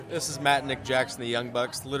This is Matt and Nick Jackson, the Young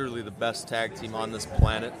Bucks, literally the best tag team on this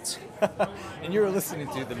planet. And you're listening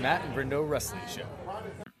to the Matt and Brendo Wrestling Show.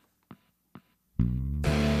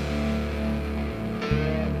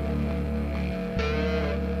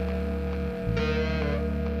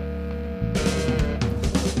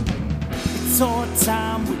 It's our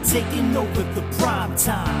time, we're taking over the prime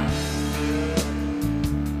time.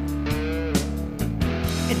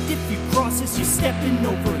 And if you cross us, you're stepping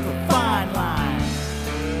over the fine line.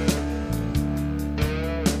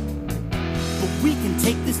 But we can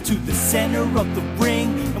take this to the center of the ring.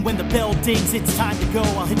 And when the bell dings, it's time to go.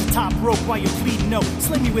 I'll hit the top rope while you're bleeding. No,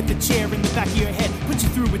 slam you with a chair in the back of your head. Put you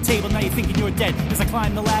through a table, now you're thinking you're dead. As I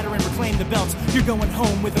climb the ladder and reclaim the belts, you're going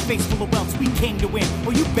home with a face full of welts. We came to win.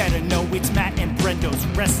 Well, you better know it's Matt and Brendo's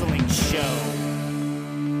Wrestling Show.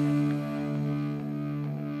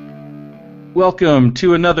 Welcome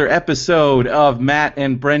to another episode of Matt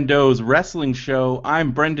and Brendo's Wrestling Show.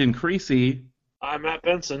 I'm Brendan Creasy. I'm Matt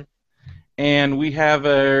Benson. And we have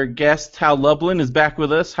our guest, Hal Lublin, is back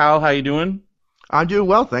with us. Hal, how you doing? I'm doing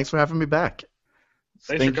well. Thanks for having me back.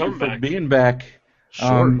 Thanks for being back.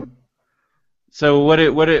 Sure. So what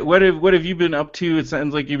have you been up to? It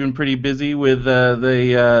sounds like you've been pretty busy with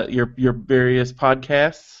your various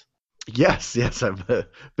podcasts. Yes, I've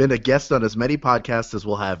been a guest on as many podcasts as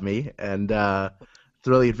will have me, and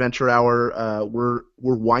Thrill the Adventure Hour. We're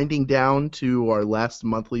winding down to our last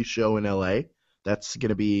monthly show in LA. That's going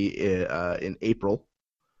to be in April,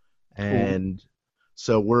 and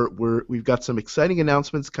so we've got some exciting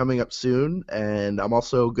announcements coming up soon, and I'm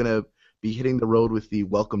also going to be hitting the road with the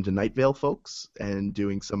Welcome to Night Vale folks and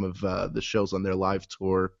doing some of the shows on their live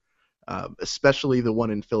tour, especially the one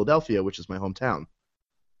in Philadelphia, which is my hometown.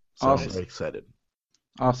 So Awesome. I'm very excited.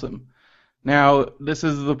 Awesome. Now, this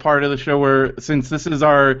is the part of the show where, since this is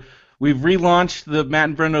we've relaunched the Matt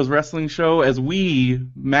and Brendo's Wrestling Show as we,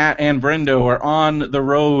 Matt and Brendo, are on the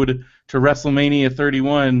road to WrestleMania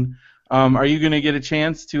 31. Are you going to get a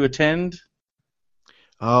chance to attend?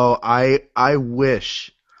 Oh, I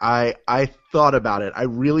wish. I thought about it. I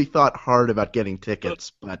really thought hard about getting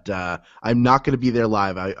tickets, but I'm not going to be there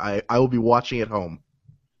live. I will be watching at home.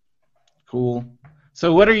 Cool.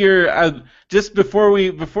 So what are your just before we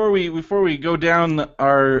go down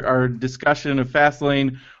our discussion of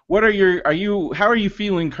Fastlane, how are you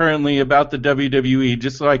feeling currently about the WWE,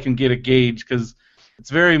 just so I can get a gauge, because it's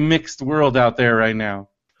a very mixed world out there right now.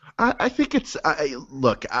 I think it's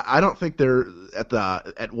look, I don't think they're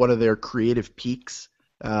at one of their creative peaks,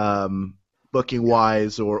 booking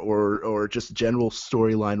wise or just general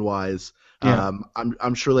storyline wise. Yeah.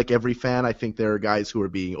 I'm sure, like every fan, I think there are guys who are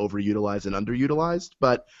being overutilized and underutilized,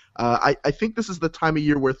 but I think this is the time of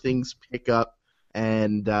year where things pick up,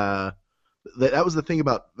 and that was the thing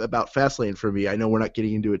about Fastlane for me. I know we're not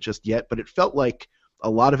getting into it just yet, but it felt like a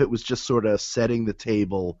lot of it was just sort of setting the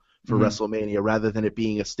table for WrestleMania rather than it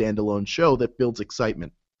being a standalone show that builds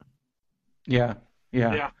excitement. Yeah.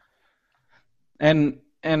 And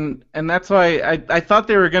that's why I thought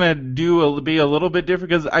they were gonna be a little bit different,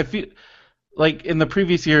 because I feel like in the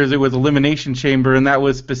previous years it was Elimination Chamber, and that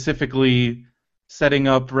was specifically setting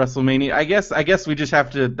up WrestleMania. I guess we just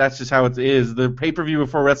have to. That's just how it is. The pay-per-view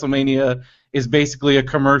before WrestleMania is basically a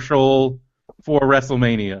commercial for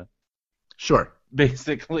WrestleMania. Sure.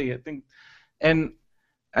 Basically, I think, and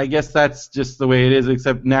I guess that's just the way it is.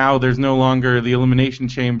 Except now there's no longer the Elimination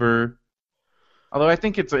Chamber. Although I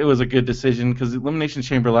think it was a good decision, because the Elimination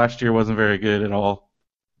Chamber last year wasn't very good at all.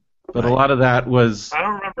 But a lot of that was... I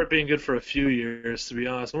don't remember it being good for a few years, to be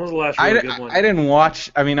honest. When was the last really good one? I didn't watch...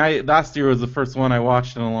 I mean, last year was the first one I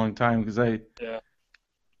watched in a long time, because I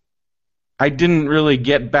didn't really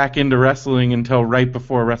get back into wrestling until right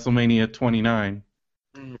before WrestleMania 29.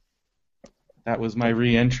 Mm. That was my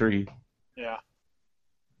re-entry. Yeah.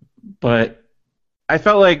 But I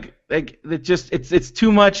felt like it's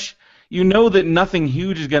too much... You know that nothing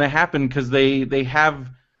huge is going to happen, because they have,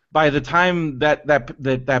 by the time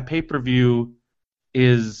that pay-per-view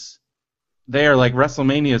is there, like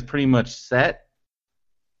WrestleMania is pretty much set.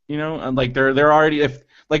 You know, and like they're already, if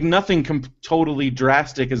like nothing totally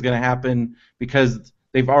drastic is going to happen, because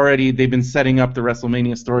they've been setting up the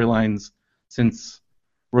WrestleMania storylines since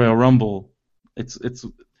Royal Rumble. It's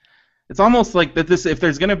almost like that if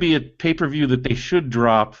there's going to be a pay-per-view that they should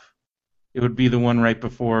drop, it would be the one right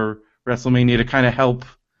before WrestleMania to kind of help.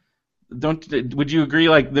 Would you agree,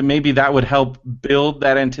 like, that maybe that would help build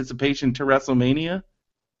that anticipation to WrestleMania?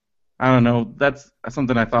 I don't know. That's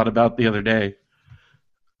something I thought about the other day.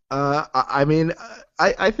 I mean,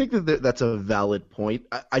 I think that's a valid point.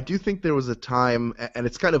 I do think there was a time, and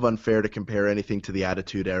it's kind of unfair to compare anything to the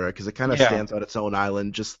Attitude Era because it kind of stands on its own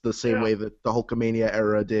island, just the same way that the Hulkamania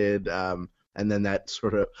era did, and then that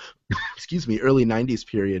sort of, early '90s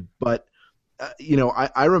period. But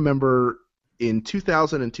I remember in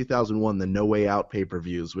 2000 and 2001 the No Way Out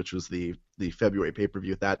pay-per-views, which was the February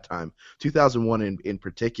pay-per-view at that time. 2001 in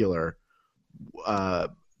particular.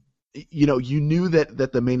 You knew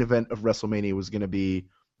that the main event of WrestleMania was going to be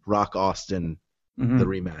Rock Austin, the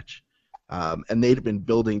rematch, and they'd been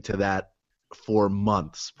building to that for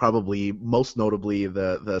months. Probably most notably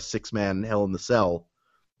the 6-man Hell in the Cell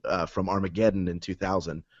from Armageddon in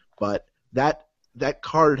 2000. But that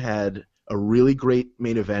card had a really great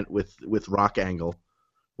main event with Rock Angle,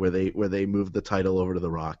 where they moved the title over to the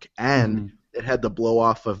Rock, and it had the blow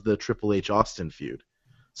off of the Triple H Austin feud.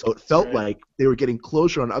 So it felt like they were getting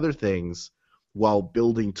closure on other things while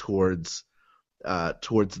building towards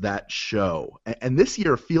that show. And this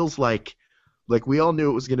year feels like we all knew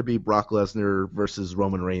it was going to be Brock Lesnar versus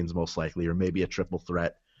Roman Reigns most likely, or maybe a triple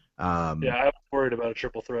threat. I was worried about a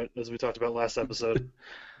triple threat, as we talked about last episode.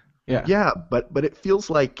 Yeah, but it feels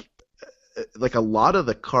like a lot of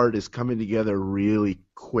the card is coming together really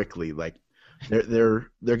quickly. Like they're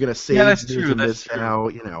going to save this now.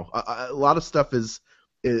 A lot of stuff is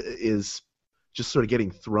just sort of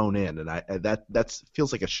getting thrown in, and that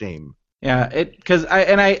feels like a shame. Yeah, I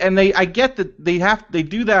get that they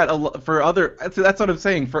do that for other. That's what I'm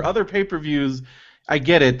saying. For other pay-per-views, I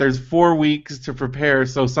get it. There's 4 weeks to prepare,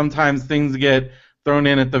 so sometimes things get thrown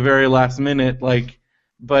in at the very last minute.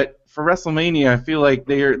 But for WrestleMania, I feel like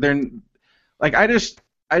they're like I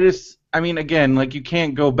mean, again, like you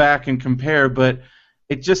can't go back and compare, but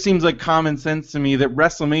it just seems like common sense to me that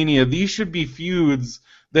WrestleMania, these should be feuds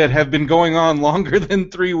that have been going on longer than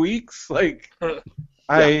 3 weeks. It's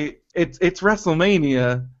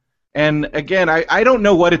WrestleMania, and again, I don't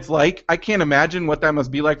know what it's like. I can't imagine what that must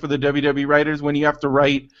be like for the WWE writers when you have to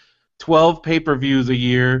write 12 pay-per-views a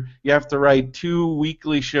year. You have to write 2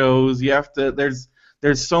 weekly shows. You have to. There's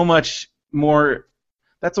so much more.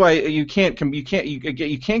 That's why you can't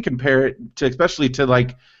compare it to, especially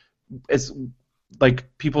to as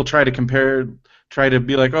people try to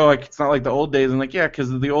be like, oh, it's not like the old days. And because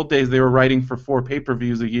in the old days they were writing for 4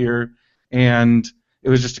 pay-per-views a year, and it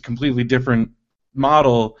was just a completely different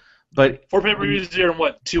model. But 4 pay-per-views a year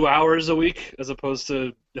in 2 hours a week, as opposed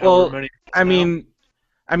to however many. I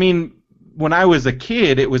mean, when I was a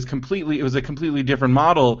kid, it was a completely different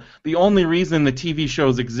model. The only reason the TV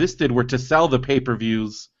shows existed were to sell the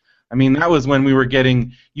pay-per-views. I mean, that was when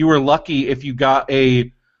you were lucky if you got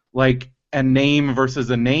a name versus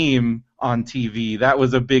a name on TV. That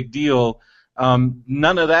was a big deal.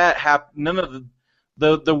 None of that happened. None of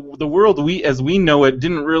the world as we know it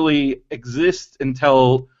didn't really exist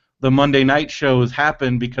until the Monday night shows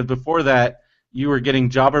happened, because before that you were getting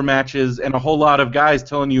jobber matches and a whole lot of guys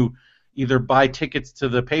telling you either buy tickets to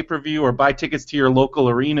the pay-per-view or buy tickets to your local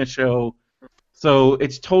arena show. So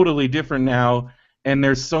it's totally different now, and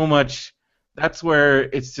there's so much. That's where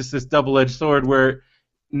it's just this double-edged sword where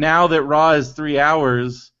now that Raw is 3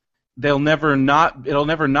 hours, it'll never not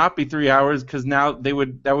be 3 hours, because now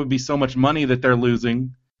that would be so much money that they're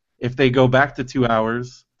losing if they go back to 2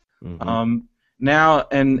 hours. But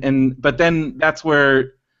then that's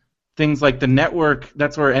where things like the network,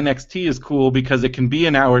 that's where NXT is cool, because it can be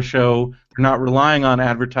an hour show. They're not relying on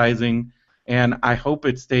advertising, and I hope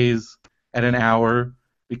it stays at an hour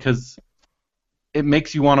because it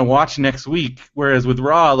makes you want to watch next week. Whereas with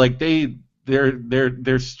Raw,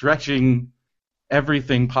 they're stretching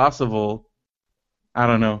everything possible. I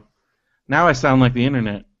don't know. Now I sound like the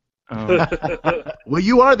internet. Well,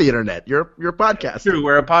 you are the internet. You're a podcast. True,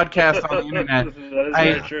 we're a podcast on the internet. That is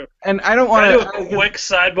very true. And I don't want to do a quick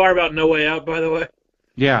sidebar about No Way Out, by the way.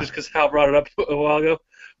 Yeah. Just because Hal brought it up a while ago.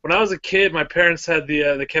 When I was a kid, my parents had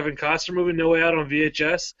the Kevin Costner movie No Way Out on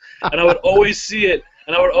VHS, and I would always see it,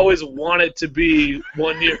 and I would always want it to be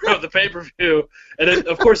 1 year of the pay-per-view. And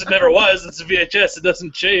of course, it never was. It's a VHS. It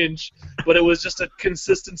doesn't change. But it was just a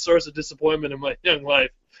consistent source of disappointment in my young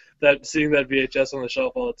life, seeing that VHS on the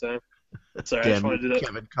shelf all the time. Sorry, I just wanted to do that.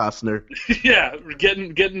 Kevin Costner. Yeah,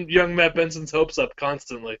 getting young Matt Benson's hopes up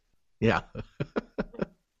constantly. Yeah.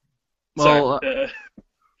 Well,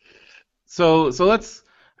 so let's.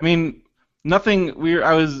 I mean, nothing.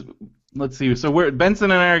 Let's see. So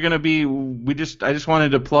Benson and I are going to be. I just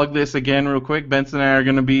wanted to plug this again real quick. Benson and I are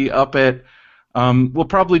going to be up at. We'll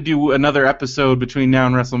probably do another episode between now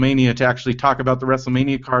and WrestleMania to actually talk about the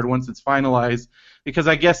WrestleMania card once it's finalized. Because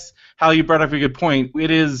I guess, Hal, you brought up a good point.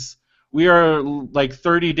 We are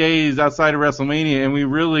 30 days outside of WrestleMania, and we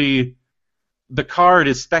really, the card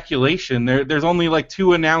is speculation. There's only like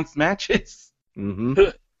 2 announced matches. Mm-hmm.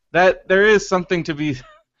 That there is something to be.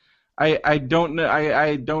 I don't know.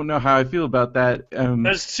 I don't know how I feel about that.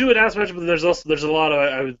 There's 2 announced matches, but there's a lot of,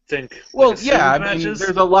 I would think. Well, like, yeah, I mean, matches.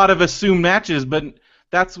 there's a lot of assumed matches, but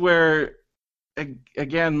that's where,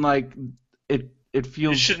 again, like it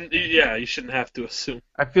feels. You shouldn't have to assume.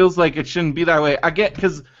 It feels like it shouldn't be that way.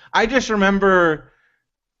 Because I just remember.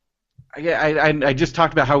 I just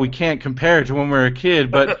talked about how we can't compare it to when we were a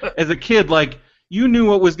kid, but as a kid, like, you knew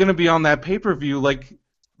what was going to be on that pay-per-view, like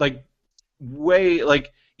way,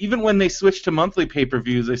 like, even when they switched to monthly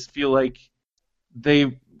pay-per-views, I feel like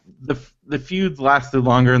the feuds lasted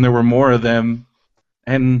longer and there were more of them,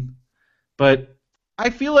 but I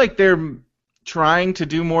feel like they're trying to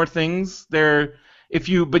do more things. But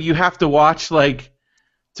you have to watch, like,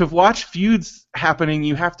 to watch feuds happening,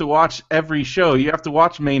 you have to watch every show. You have to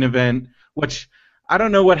watch Main Event, which I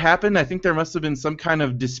don't know what happened. I think there must have been some kind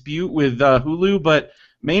of dispute with Hulu, but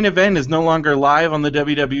Main Event is no longer live on the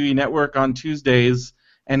WWE Network on Tuesdays,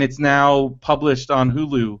 and it's now published on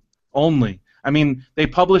Hulu only. I mean, they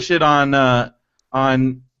publish it on the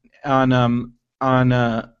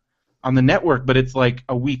network, but it's like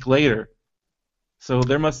a week later. So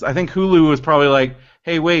I think Hulu was probably like,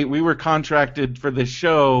 hey, wait, we were contracted for this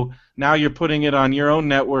show. Now you're putting it on your own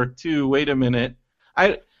network too. Wait a minute.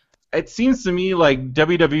 It seems to me like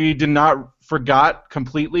WWE did not forgot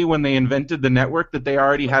completely when they invented the network that they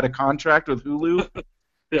already had a contract with Hulu.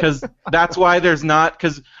 Because that's why there's not.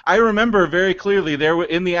 Because I remember very clearly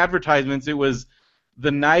in the advertisements it was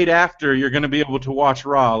the night after you're going to be able to watch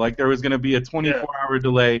Raw. Like there was going to be a 24-hour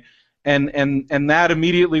delay. And that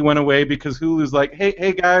immediately went away because Hulu's like,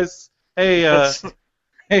 hey guys,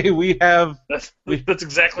 hey, we have that's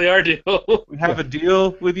exactly our deal. We have a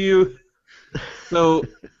deal with you. So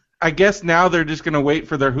I guess now they're just gonna wait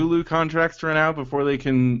for their Hulu contracts to run out before they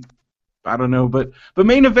can. I don't know, but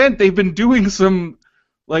Main Event, they've been doing some,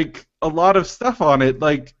 like, a lot of stuff on it.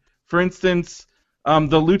 Like, for instance,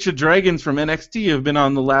 the Lucha Dragons from NXT have been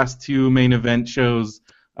on the last 2 Main Event shows.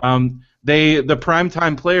 The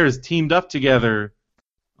Primetime Players teamed up together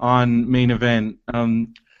on Main Event.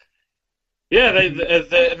 Yeah, and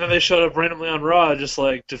then they showed up randomly on Raw, just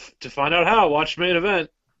like to find out how. Watch Main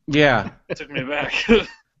Event. Yeah, it took me back.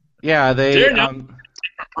 Yeah, they. Darren Young's a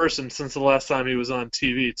different person since the last time he was on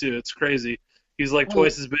TV too. It's crazy. He's like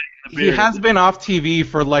twice as big in the beard. He has been off TV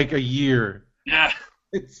for like a year. Yeah.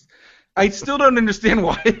 I still don't understand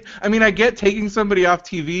why. I mean, I get taking somebody off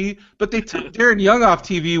TV, but they took Darren Young off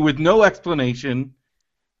TV with no explanation,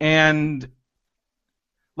 and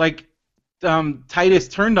like Titus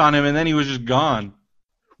turned on him, and then he was just gone.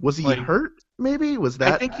 Was he hurt? Maybe was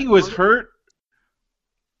that? I think he was hurt.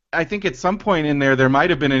 I think at some point in there might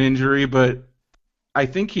have been an injury, but I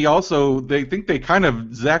think they kind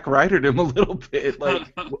of Zack Rydered him a little bit.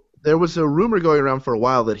 Like there was a rumor going around for a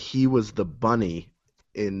while that he was the bunny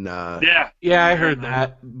in. Yeah, I heard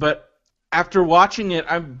that, but after watching it,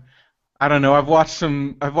 I don't know. I've watched a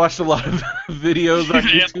lot of videos on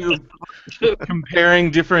YouTube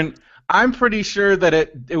comparing different. I'm pretty sure that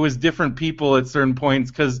it was different people at certain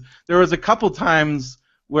points because there was a couple times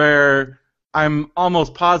where I'm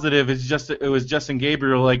almost positive it was Justin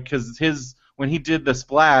Gabriel, like, because when he did the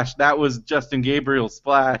splash, that was Justin Gabriel's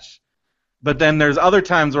splash. But then there's other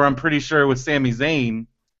times where I'm pretty sure it was Sami Zayn.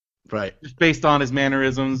 Right. Just based on his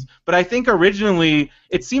mannerisms. But I think originally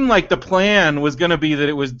it seemed like the plan was going to be that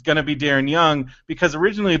it was going to be Darren Young because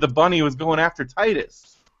originally the bunny was going after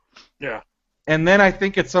Titus. Yeah. And then I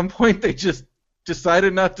think at some point they just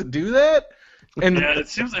decided not to do that. And yeah, it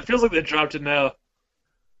feels like they dropped it now.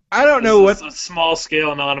 I don't know what a small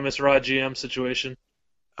scale anonymous Raw GM situation.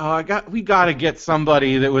 We got to get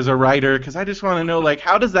somebody that was a writer because I just want to know, like,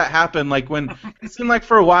 how does that happen? Like, when it seemed like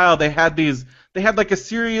for a while they had like a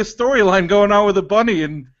serious storyline going on with a bunny,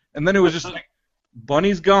 and then it was just like,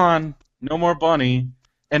 Bunny's gone, no more Bunny,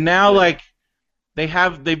 and now like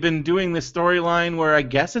they've been doing this storyline where I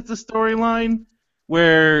guess it's a storyline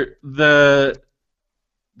where the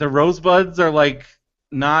Rosebuds are like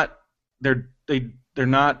not they're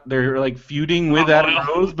like feuding with Adam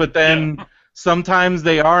Rose, but then. Sometimes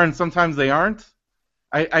they are and sometimes they aren't.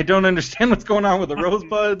 I don't understand what's going on with the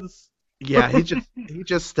Rosebuds. Yeah, he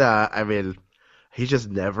just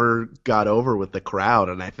never got over with the crowd,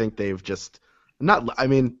 and I think they've just not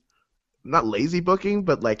lazy booking,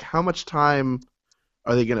 but like how much time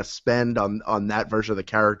are they going to spend on that version of the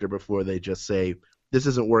character before they just say this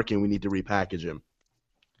isn't working, we need to repackage him?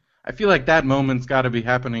 I feel like that moment's got to be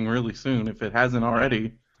happening really soon if it hasn't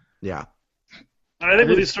already. Yeah. And I think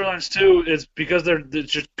with these storylines too, it's because they're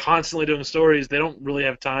just constantly doing stories. They don't really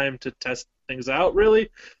have time to test things out, really.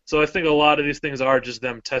 So I think a lot of these things are just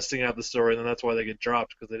them testing out the story, and then that's why they get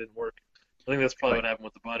dropped, because they didn't work. I think that's probably what happened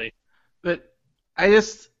with the Bunny. But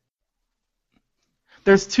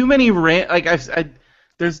there's too many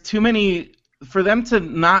there's too many for them to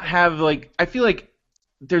not have, like, I feel like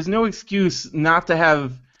there's no excuse not to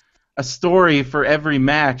have a story for every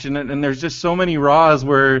match, and there's just so many Raws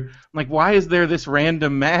where I'm like, why is there this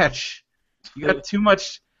random match? You got too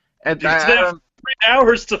much. They have 3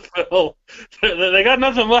 hours to fill. They got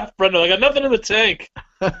nothing left, Brendo. They got nothing in the tank.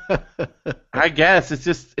 I guess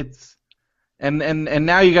it's and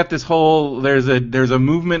now you got this whole there's a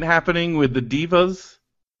movement happening with the divas.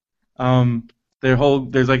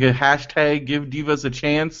 There's like a hashtag give divas a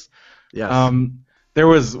chance. Yes. There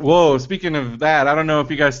was speaking of that, I don't know if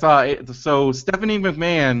you guys saw it. So Stephanie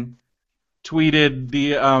McMahon tweeted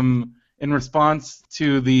in response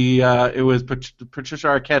to it was Patricia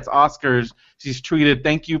Arquette's Oscars. She's tweeted,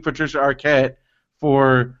 "Thank you, Patricia Arquette,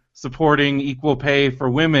 for supporting equal pay for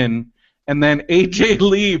women." And then AJ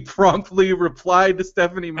Lee promptly replied to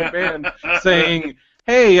Stephanie McMahon saying,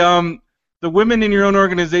 "Hey, the women in your own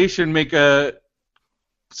organization make a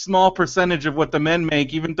small percentage of what the men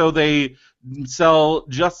make, even though they sell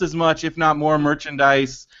just as much, if not more,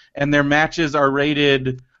 merchandise, and their matches are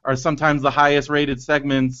sometimes the highest rated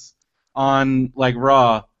segments on like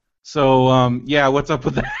Raw. So yeah, what's up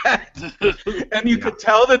with that?" And you could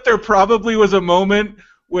tell that there probably was a moment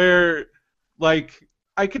where, like,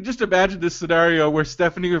 I could just imagine this scenario where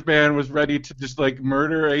Stephanie McMahon was ready to just like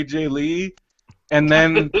murder AJ Lee, and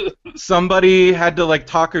then somebody had to like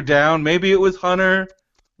talk her down. Maybe it was Hunter,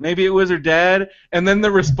 maybe it was her dad, and then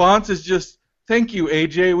the response is just, "Thank you,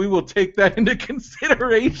 AJ. We will take that into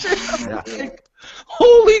consideration." Yeah. Like,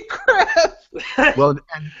 holy crap! Well,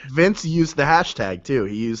 and Vince used the hashtag too.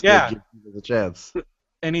 He used the give people a chance.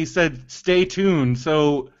 And he said, "Stay tuned."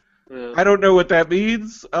 So I don't know what that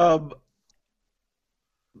means.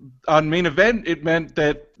 On Main Event, it meant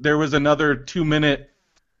that there was another 2-minute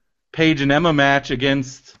Paige and Emma match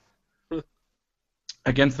against the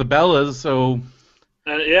Bellas. So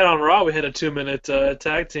yeah, on Raw we had a 2-minute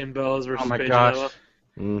tag team Bellas versus Paige and Emma.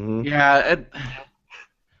 Mm-hmm. Yeah.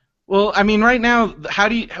 Well, I mean, right now,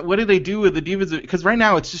 what do they do with the Divas? Because right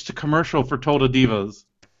now it's just a commercial for Total Divas.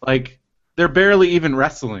 Like, they're barely even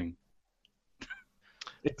wrestling.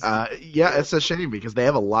 Yeah, it's a shame because they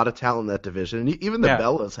have a lot of talent in that division. And even the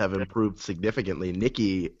Bellas have improved significantly.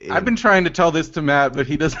 Nikki... I've been trying to tell this to Matt, but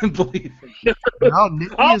he doesn't believe it. No,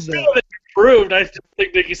 Nikki is improved. I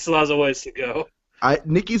think Nikki still has a ways to go.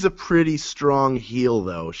 Nikki's a pretty strong heel,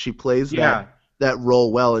 though. She plays that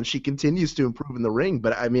role well, and she continues to improve in the ring.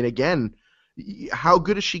 But, I mean, again, how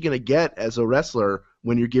good is she going to get as a wrestler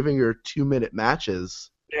when you're giving her 2-minute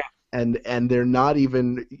matches? Yeah. And they're not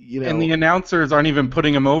even, And the announcers aren't even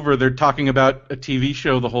putting them over. They're talking about a TV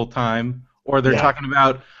show the whole time, or they're talking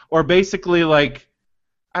about, or basically like,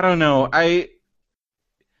 I don't know.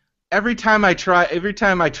 Every time I try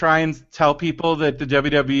and tell people that the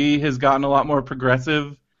WWE has gotten a lot more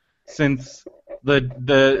progressive since the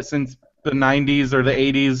 90s or the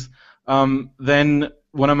 80s, then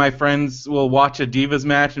one of my friends will watch a Divas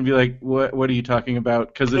match and be like, what are you talking about?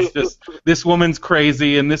 Because it's just, this woman's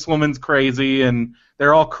crazy, and this woman's crazy, and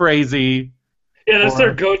they're all crazy. Yeah, that's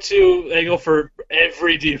their go-to angle for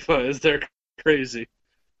every diva, is they're crazy.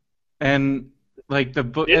 And, like, the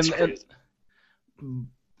book...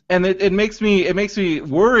 And it makes me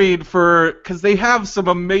worried because they have some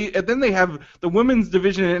amazing... And then they have... The women's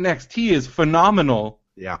division in NXT is phenomenal.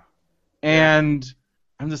 Yeah. And...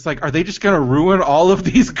 I'm just like, are they just going to ruin all of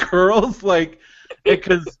these girls? Like,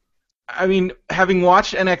 because, I mean, having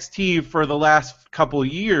watched NXT for the last couple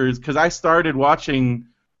years, because I started watching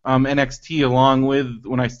NXT along with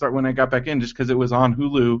when I got back in, just because it was on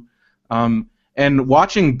Hulu, and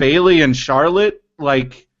watching Bayley and Charlotte,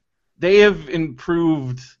 like, they have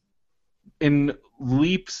improved in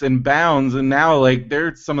leaps and bounds, and now, like,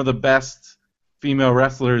 they're some of the best female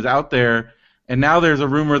wrestlers out there. And now there's a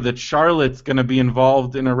rumor that Charlotte's going to be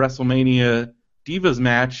involved in a WrestleMania Divas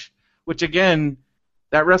match, which, again,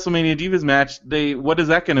 that WrestleMania Divas match, what is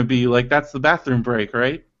that going to be? Like, that's the bathroom break,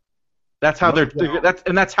 right? That's how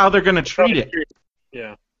that's how they're going to treat it.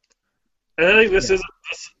 Yeah. And I think this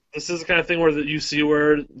is the kind of thing where you see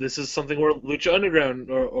where this is something where Lucha Underground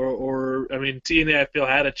or I mean, TNA, I feel,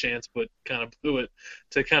 had a chance but kind of blew it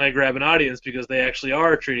to kind of grab an audience because they actually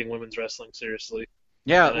are treating women's wrestling seriously.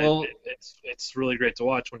 Yeah, well, it's really great to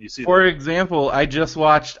watch when you see. For example, I just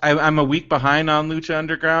watched. I'm a week behind on Lucha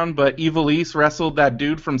Underground, but Ivelisse wrestled that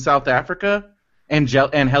dude from South Africa,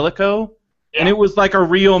 Angelico, and it was like a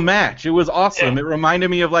real match. It was awesome. Yeah. It reminded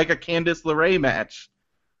me of like a Candice LeRae match,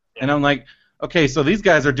 and I'm like, okay, so these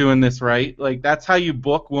guys are doing this right. Like that's how you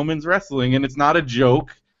book women's wrestling, and it's not a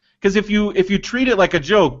joke. Because if you treat it like a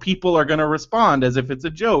joke, people are going to respond as if it's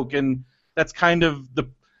a joke, and that's kind of the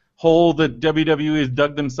hole that WWE has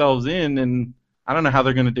dug themselves in, and I don't know how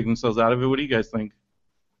they're going to dig themselves out of it. What do you guys think?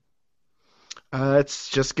 It's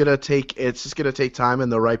just gonna take time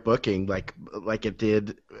and the right booking, like it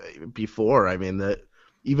did before. I mean,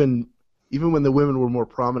 even when the women were more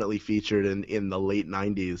prominently featured in the late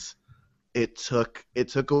 '90s, it took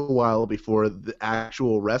a while before the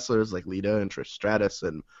actual wrestlers like Lita and Trish Stratus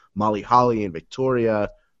and Molly Holly and Victoria,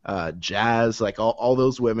 Jazz, like all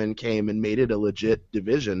those women came and made it a legit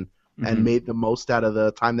division and made the most out of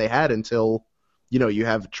the time they had until, you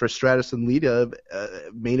have Trish Stratus and Lita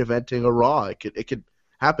main eventing a Raw. It could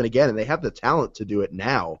happen again, and they have the talent to do it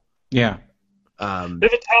now. Yeah. They have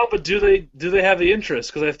the talent, but do they have the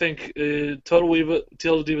interest? Because I think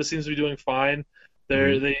Total Diva seems to be doing fine.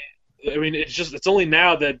 It's only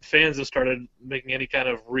now that fans have started making any kind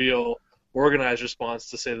of real organized response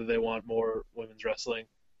to say that they want more women's wrestling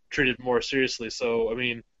treated more seriously. So, I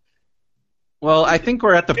mean... Well, I think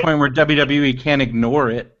we're at the point where WWE can't ignore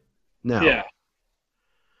it. No. Yeah.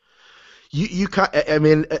 Look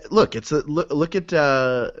at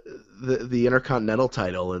the Intercontinental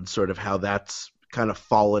title and sort of how that's kind of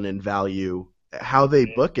fallen in value. How they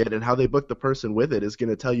book it and how they book the person with it is going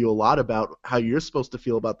to tell you a lot about how you're supposed to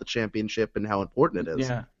feel about the championship and how important it is.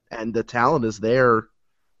 Yeah. And the talent is there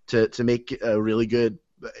to make a really good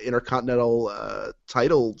Intercontinental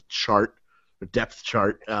title chart, or depth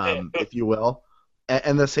chart, if you will.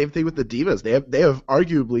 And the same thing with the Divas. They have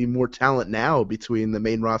arguably more talent now between the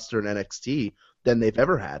main roster and NXT than they've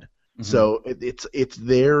ever had. Mm-hmm. So it's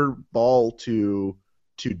their ball to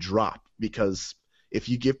drop, because if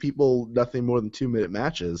you give people nothing more than 2-minute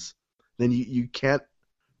matches, then you can't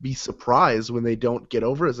be surprised when they don't get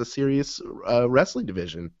over as a serious wrestling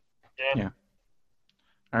division. Yeah.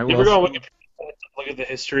 All right, you ever go on Wikipedia and look at the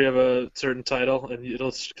history of a certain title, and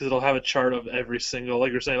it'll have a chart of every single,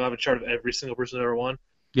 like you're saying, it'll have a chart of every single person who ever won.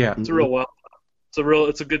 Yeah, it's a real wild.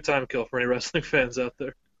 It's a good time kill for any wrestling fans out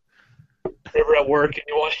there. If you're ever at work and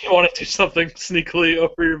you want to do something sneakily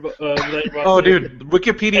over your oh, dude,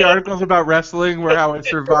 Wikipedia articles about wrestling were how I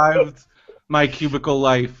survived my cubicle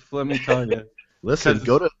life. Let me tell you. Listen,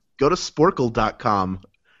 go to Sporkle.com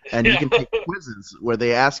and you can take quizzes where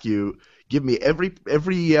they ask you, give me every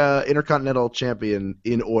Intercontinental champion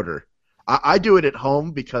in order. I do it at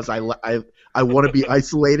home because I want to be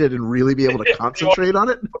isolated and really be able to concentrate on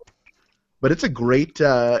it. But it's a great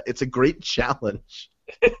challenge.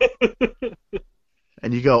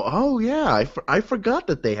 And you go, oh yeah, I forgot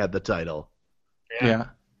that they had the title. Yeah.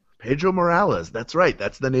 Pedro Morales. That's right.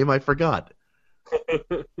 That's the name I forgot.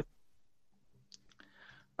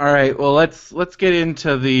 All right. Well, let's get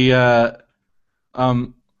into the.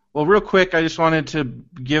 Well, real quick, I just wanted to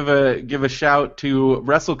give a shout to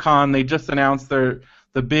WrestleCon. They just announced the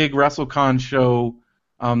big WrestleCon show,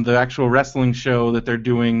 the actual wrestling show that they're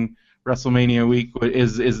doing WrestleMania week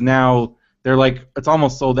is now. They're like, it's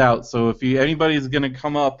almost sold out. So if anybody's gonna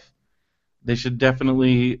come up, they should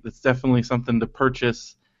it's definitely something to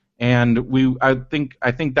purchase. And I think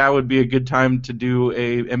that would be a good time to do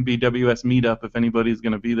a MBWS meetup if anybody's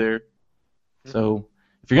gonna be there. So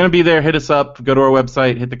if you're gonna be there, hit us up. Go to our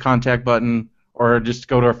website, hit the contact button, or just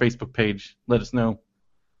go to our Facebook page. Let us know,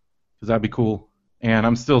 because that'd be cool. And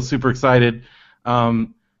I'm still super excited.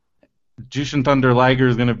 Jushin Thunder Liger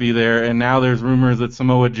is going to be there, and now there's rumors that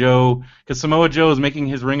Samoa Joe, because Samoa Joe is making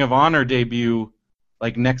his Ring of Honor debut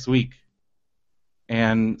like next week,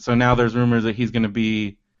 and so now there's rumors that he's going to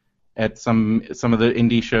be at some of the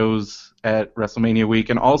indie shows at WrestleMania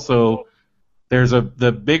week, and also there's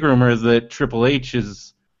the big rumor is that Triple H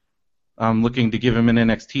is looking to give him an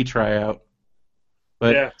NXT tryout,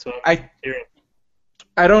 but yeah, so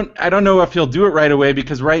I don't know if he'll do it right away,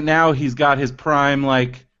 because right now he's got his prime,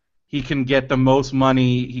 like. He can get the most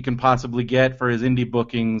money he can possibly get for his indie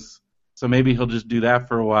bookings, so maybe he'll just do that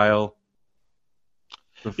for a while.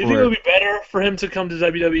 You think it would be better for him to come to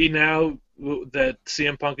WWE now that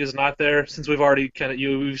CM Punk is not there, since we've already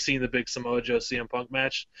we've seen the big Samoa Joe CM Punk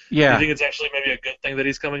match? Yeah. Do you think it's actually maybe a good thing that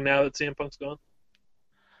he's coming now that CM Punk's gone?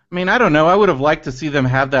 I mean, I don't know. I would have liked to see them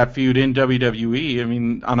have that feud in WWE. I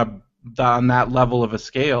mean, on that level of a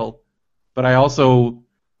scale, but I also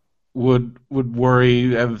would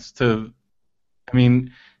worry as to, I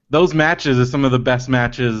mean, those matches are some of the best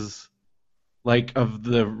matches like of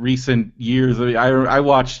the recent years. I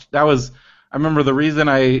watched, that was, I remember the reason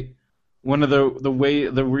the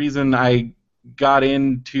reason I got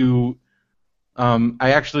into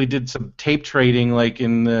I actually did some tape trading like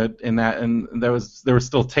there were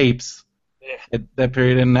still tapes at that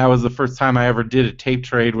period, and that was the first time I ever did a tape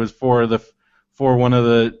trade. Was for one of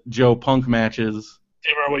the Joe Punk matches. Do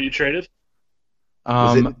you remember what you traded?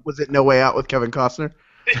 Was it No Way Out with Kevin Costner?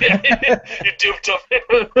 You duped him.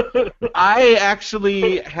 I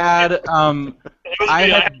actually had It was me.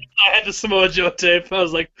 I had the Samoa Joe tape. I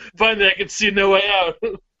was like, finally I can see No Way Out.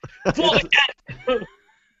 Pull again.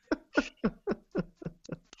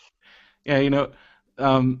 yeah,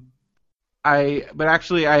 but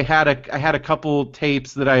actually I had a couple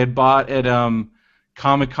tapes that I had bought at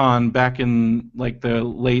Comic-Con back in like the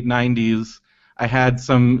late 90s. I had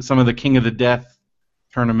some of the King of the Death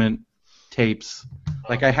tournament tapes.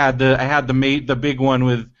 Like I had the big one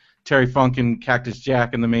with Terry Funk and Cactus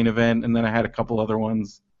Jack in the main event, and then I had a couple other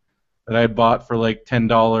ones that I had bought for like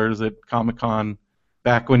 $10 at Comic-Con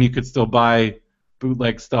back when you could still buy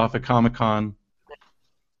bootleg stuff at Comic-Con.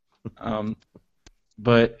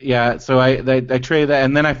 But yeah, so I traded that,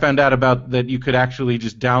 and then I found out about that you could actually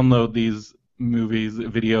just download these movies,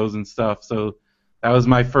 videos, and stuff. So that was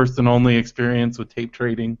my first and only experience with tape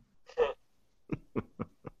trading.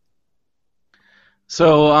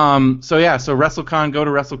 So WrestleCon, go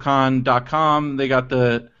to WrestleCon.com. They got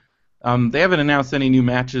they haven't announced any new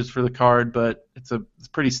matches for the card, but it's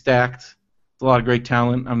pretty stacked. It's a lot of great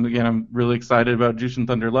talent. I'm really excited about Jushin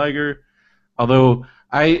Thunder Liger. Although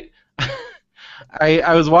I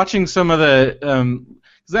was watching some of the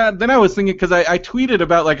then I was thinking, because I tweeted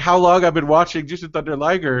about like how long I've been watching Jushin Thunder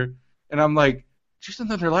Liger, and I'm like, Jushin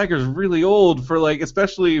Thunder Liger is really old for like,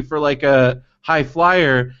 especially for like a high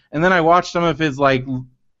flyer. And then I watched some of his like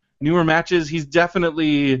newer matches. He's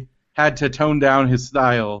definitely had to tone down his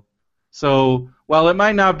style. So while it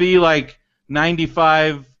might not be like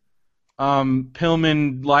 95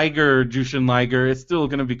 Pillman Liger, Jushin Liger, it's still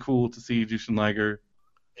going to be cool to see Jushin Liger.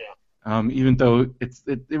 Yeah. Even though it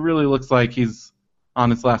really looks like he's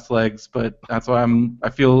on his last legs, but that's why I'm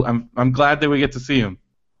glad that we get to see him.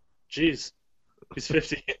 Jeez. He's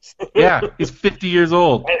 50. Yeah, he's 50 years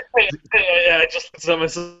old. I just saw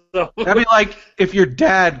myself. That'd be like if your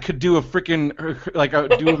dad could do a freaking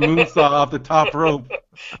do a moonsault off the top rope.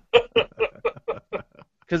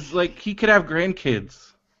 Because like he could have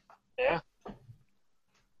grandkids. Yeah.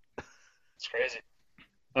 It's crazy.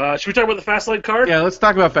 Should we talk about the Fastlane card? Yeah, let's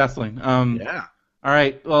talk about Fastlane. Yeah. All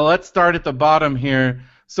right. Well, let's start at the bottom here.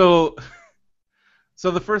 So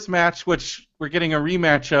the first match, which we're getting a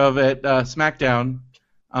rematch of at SmackDown.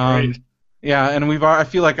 Right. Yeah, and I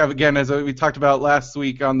feel like as we talked about last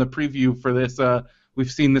week on the preview for this, we've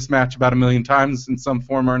seen this match about 1 million times in some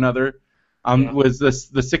form or another. Was the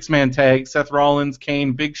 6-man tag: Seth Rollins,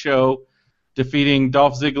 Kane, Big Show, defeating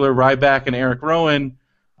Dolph Ziggler, Ryback, and Eric Rowan.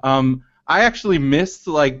 I actually missed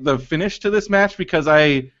like the finish to this match because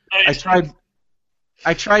I tried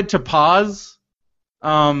to pause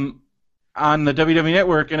on the WWE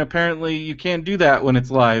Network, and apparently you can't do that when it's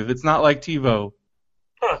live. It's not like TiVo.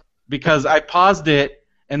 Huh. Because I paused it,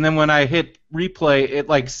 and then when I hit replay, it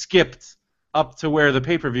like skipped up to where the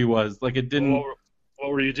pay-per-view was. Like it didn't.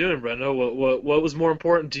 What were you doing, Brendo? What was more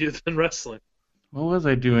important to you than wrestling? What was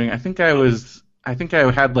I doing? I think I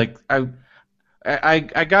had like I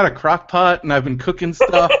got a crock pot, and I've been cooking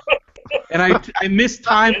stuff, and I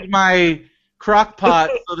mistimed my crock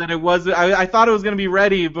pot so that it wasn't. I thought it was going to be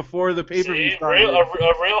ready before the pay-per-view started. A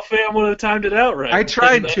real fan would have timed it out right. I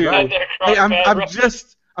tried to. Hey,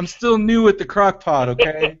 I'm still new at the crock pot,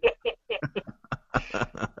 okay?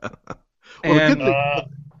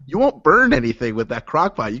 You won't burn anything with that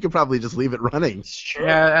crock pot. You can probably just leave it running. Sure.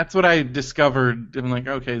 Yeah, that's what I discovered. I'm like,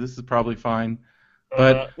 okay, this is probably fine.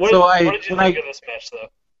 But what did you think of this match, though,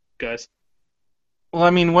 guys? Well, I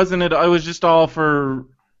mean, wasn't it? It was just all for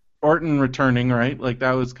Orton returning, right? Like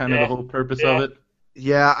that was kind of the whole purpose of it.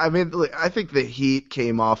 Yeah, I mean, I think the heat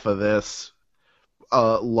came off of this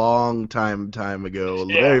a long time ago,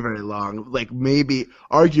 very, very long. Like maybe,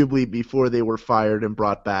 arguably, before they were fired and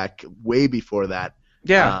brought back, way before that.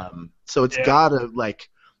 Yeah. So it's gotta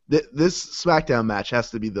this SmackDown match has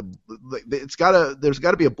to be there's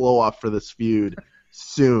gotta be a blow off for this feud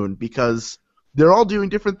soon because they're all doing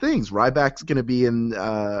different things. Ryback's gonna be in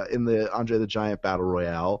the Andre the Giant Battle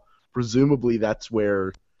Royale. Presumably that's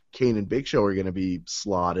where Kane and Big Show are going to be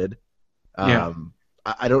slotted. I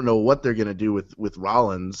don't know what they're going to do with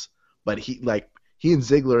Rollins, but he and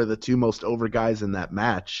Ziggler are the two most over guys in that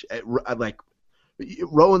match.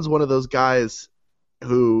 Rowan's one of those guys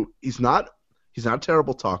who he's not a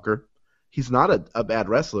terrible talker. He's not a bad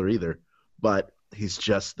wrestler either, but he's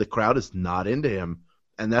just the crowd is not into him,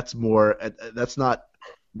 and that's not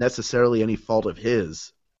necessarily any fault of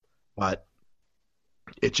his, but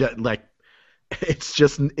it just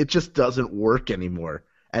doesn't work anymore.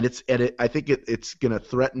 I think it's gonna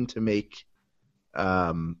threaten to make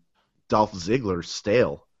Dolph Ziggler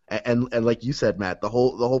stale. And like you said, Matt, the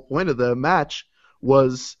whole point of the match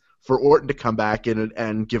was for Orton to come back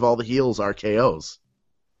and give all the heels RKOs.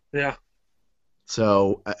 Yeah.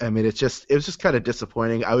 So I mean, it was just kind of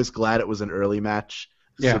disappointing. I was glad it was an early match,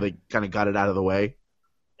 so they kind of got it out of the way.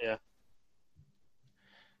 Yeah.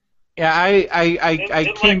 Yeah,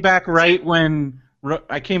 I came back right when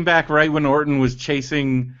Orton was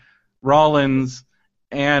chasing Rollins,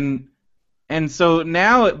 and so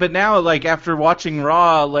now like after watching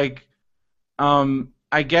Raw, like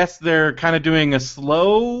I guess they're kind of doing a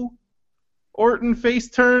slow Orton face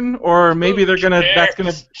turn, or maybe that's gonna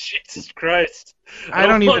Jesus Christ. I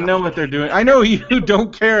don't even know what they're doing. I know you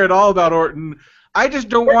don't care at all about Orton. I just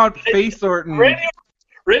don't want face Orton.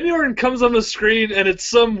 Randy Orton comes on the screen, and it's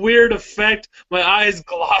some weird effect. My eyes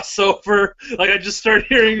gloss over. Like, I just start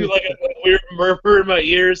hearing like a weird murmur in my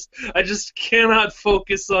ears. I just cannot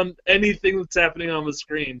focus on anything that's happening on the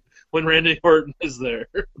screen when Randy Orton is there.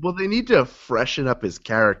 Well, they need to freshen up his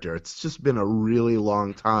character. It's just been a really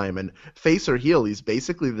long time. And face or heel, he's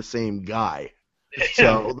basically the same guy. Yeah.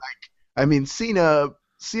 So, like, I mean,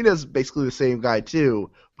 Cena's basically the same guy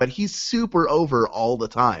too, but he's super over all the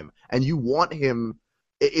time. And you want him...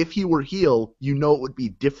 If he were heel, you know it would be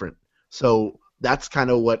different. So that's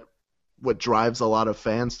kind of what drives a lot of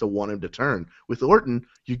fans to want him to turn. With Orton,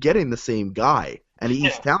 you're getting the same guy, and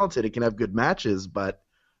he's talented. He can have good matches, but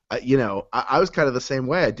I was kind of the same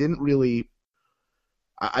way. I didn't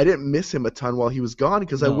miss him a ton while he was gone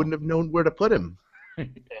because I wouldn't have known where to put him.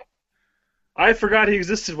 I forgot he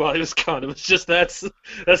existed while he was gone. It was just that's the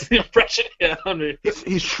impression he had on me.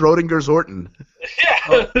 He's Schrodinger's Orton.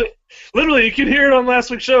 Yeah. Literally, you can hear it on last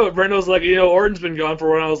week's show. Brendo was like, Orton's been gone for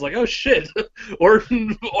a while. I was like, oh shit,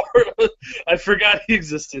 Orton. I forgot he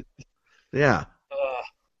existed. Yeah.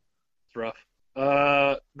 It's rough.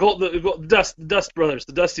 Dust Brothers,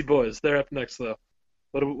 the Dusty Boys. They're up next, though.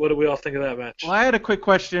 What do we all think of that match? Well, I had a quick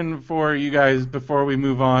question for you guys before we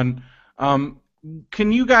move on.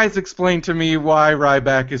 Can you guys explain to me why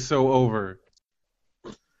Ryback is so over?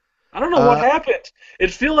 I don't know what happened.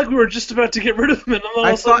 It felt like we were just about to get rid of him, and then all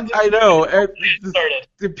of a sudden... I know. Started.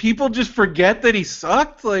 Did people just forget that he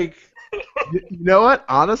sucked? Like, you know what?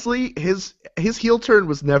 Honestly, his heel turn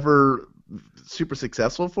was never super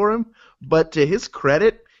successful for him, but to his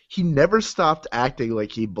credit, he never stopped acting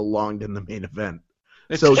like he belonged in the main event.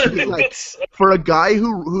 So he, like, for a guy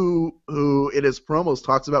who in his promos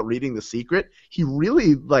talks about reading The Secret, he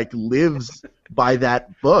really like lives by that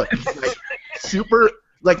book. Like, super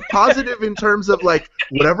like positive in terms of like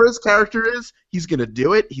whatever his character is, he's gonna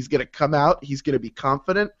do it. He's gonna come out. He's gonna be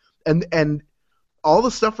confident. And all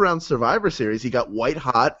the stuff around Survivor Series, he got white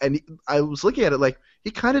hot, and I was looking at it like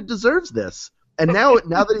he kind of deserves this. And now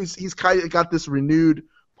that he's kind of got this renewed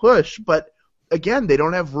push, but again, they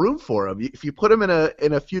don't have room for him. If you put him in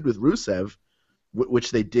a feud with Rusev,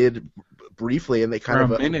 which they did briefly, and they kind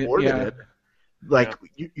of avoided it. Like,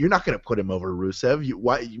 you're not going to put him over Rusev.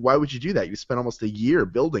 Why would you do that? You spent almost a year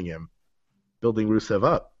building Rusev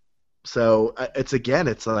up. So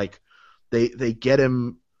it's like they get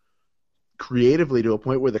him creatively to a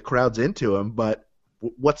point where the crowd's into him, but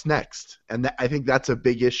what's next? And I think that's a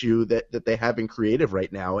big issue that they have in creative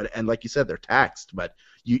right now. And like you said, they're taxed, but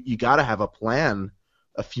you got to have a plan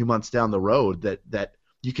a few months down the road that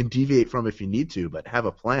you can deviate from if you need to, but have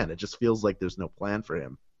a plan. It just feels like there's no plan for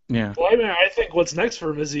him. Yeah. Well, I mean, I think what's next for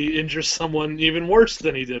him is he injures someone even worse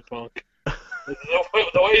than he did Punk.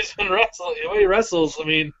 the way he's been wrestling, the way he wrestles, I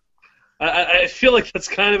mean, I feel like that's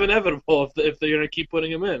kind of inevitable if they're going to keep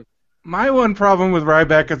putting him in. My one problem with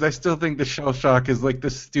Ryback is I still think the Shell Shock is like the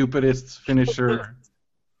stupidest finisher.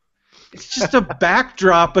 It's just a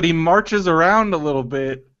backdrop, but he marches around a little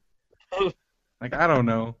bit. Like, I don't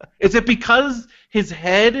know. Is it because his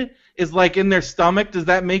head is like in their stomach? Does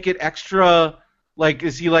that make it extra? Like,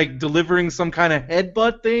 is he like delivering some kind of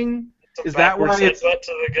headbutt thing? Is that why it's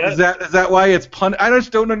is that why it's pun? I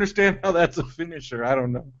just don't understand how that's a finisher. I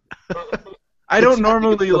don't know. I don't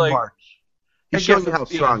normally like. He's showing you how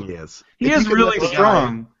strong he is. He is really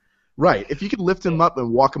strong. Right. If you can lift him up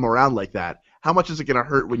and walk him around like that, how much is it going to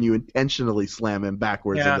hurt when you intentionally slam him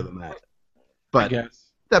backwards into the mat? But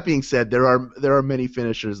that being said, there are many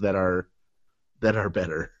finishers that are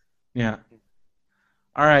better. Yeah.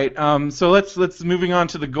 All right. So let's moving on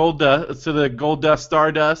to the Goldust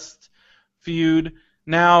Stardust feud.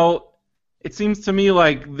 Now, it seems to me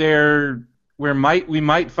like we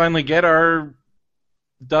might finally get our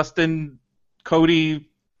Dustin Cody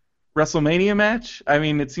WrestleMania match. I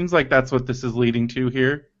mean, it seems like that's what this is leading to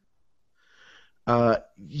here.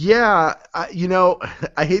 Yeah,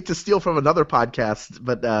 I hate to steal from another podcast,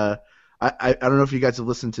 but I don't know if you guys have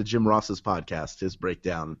listened to Jim Ross's podcast, his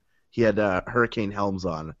breakdown. He had Hurricane Helms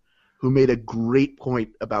on, who made a great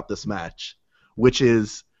point about this match, which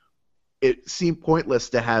is it seemed pointless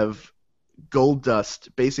to have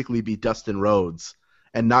Goldust basically be Dustin Rhodes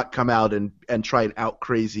and not come out and try and out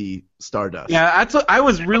crazy Stardust. Yeah, I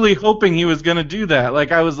was really hoping he was gonna do that.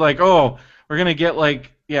 Like I was like, oh, we're gonna get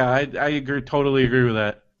like, yeah, I agree, totally agree with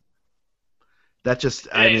that. That just,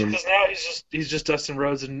 Yeah, because now he's just Dustin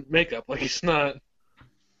Rhodes in makeup. Like he's not.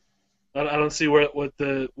 I don't see what's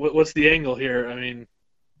the angle here. I mean,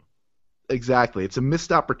 exactly, it's a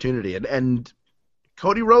missed opportunity, and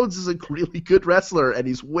Cody Rhodes is a really good wrestler, and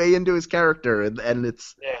he's way into his character, and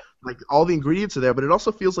it's like all the ingredients are there, but it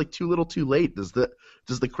also feels like too little, too late. Does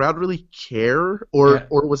the crowd really care, or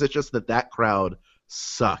was it just that crowd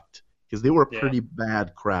sucked? Because they were a pretty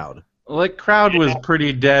bad crowd. Like crowd was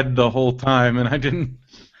pretty dead the whole time, and I didn't.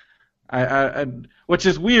 I which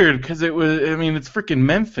is weird because it was. I mean, it's freaking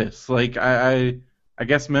Memphis. Like I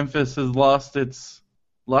guess Memphis has lost its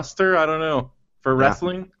luster. I don't know for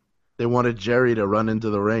wrestling. They wanted Jerry to run into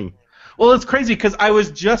the ring. Well, it's crazy because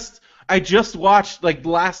I just watched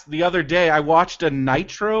the other day. I watched a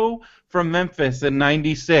Nitro from Memphis in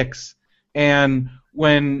 '96, and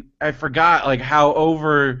when I forgot like how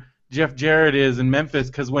over Jeff Jarrett is in Memphis,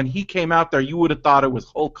 because when he came out there, you would have thought it was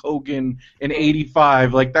Hulk Hogan in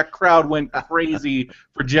 '85. Like that crowd went crazy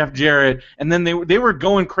for Jeff Jarrett, and then they were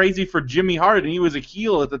going crazy for Jimmy Hart, and he was a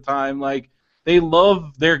heel at the time. Like they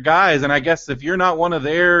love their guys, and I guess if you're not one of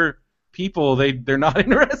their people, they're not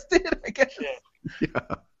interested, I guess.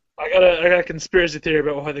 Yeah. I got a conspiracy theory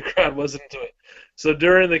about why the crowd wasn't into it. So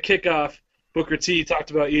during the kickoff, Booker T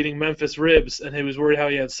talked about eating Memphis ribs, and he was worried how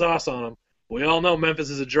he had sauce on them. We all know Memphis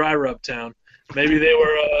is a dry rub town. Maybe they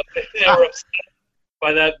were upset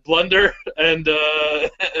by that blunder, and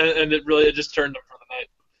it just turned them for the night.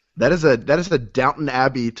 That is a Downton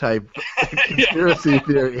Abbey type conspiracy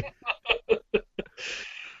theory.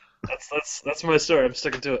 That's my story. I'm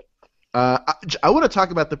sticking to it. I want to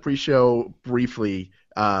talk about the pre-show briefly,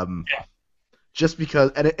 just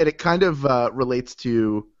because, and it kind of relates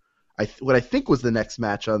to what I think was the next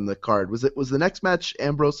match on the card. Was the next match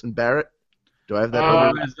Ambrose and Barrett? Do I have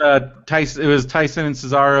that? It was Tyson and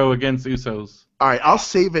Cesaro against Usos. All right, I'll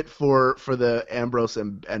save it for the Ambrose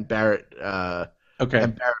and Barrett. Okay.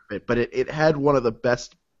 And Barrett bit, but it had one of the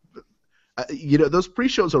best. Those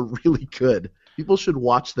pre-shows are really good. People should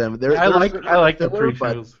watch them. I like the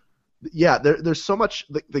pre-shows. Yeah, there's so much.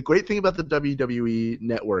 The great thing about the WWE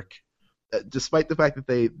Network, despite the fact that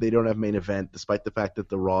they don't have main event, despite the fact that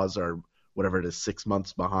the Raws are whatever it is 6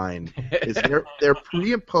 months behind, is their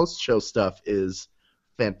pre and post show stuff is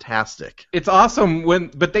fantastic. It's awesome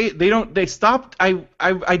but they stopped.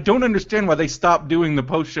 I don't understand why they stopped doing the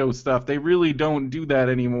post show stuff. They really don't do that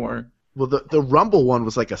anymore. Well, the Rumble one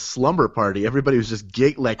was like a slumber party. Everybody was just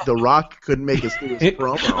like The Rock couldn't make his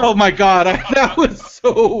promo. Oh my God, that was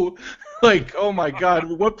so like, oh my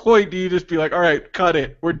God. At what point do you just be like, all right, cut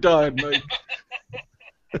it, we're done? Like,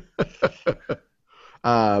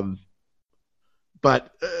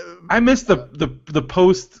 but I missed the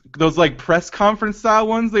post, those like press conference style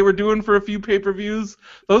ones they were doing for a few pay-per-views.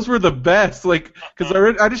 Those were the best. Like, because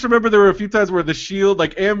I just remember there were a few times where the Shield,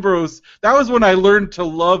 like Ambrose, that was when I learned to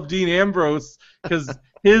love Dean Ambrose, because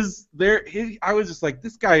I was just like,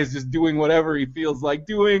 this guy is just doing whatever he feels like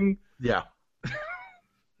doing. Yeah.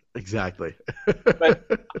 Exactly.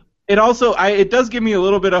 But it does give me a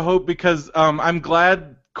little bit of hope, because I'm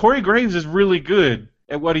glad Corey Graves is really good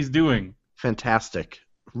at what he's doing. Fantastic.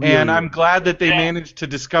 Really, and I'm glad that they managed to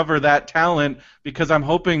discover that talent, because I'm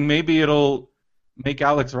hoping maybe it'll make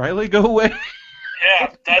Alex Riley go away.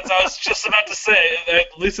 Yeah, that's what I was just about to say.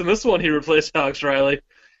 At least in this one, he replaced Alex Riley.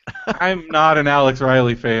 I'm not an Alex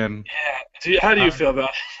Riley fan. Yeah. How do you feel about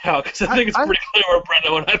Alex? Because I think it's pretty clear where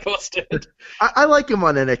Brendo and I posted. I like him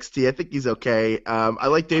on NXT. I think he's okay. I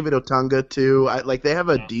like David Otunga too. They have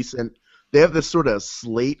they have this sort of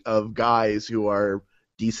slate of guys who are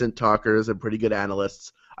decent talkers and pretty good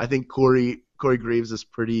analysts. I think Corey Graves is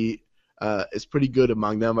pretty good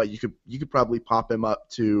among them. You could probably pop him up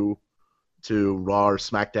to Raw or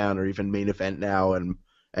SmackDown or even main event now,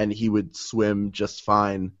 and he would swim just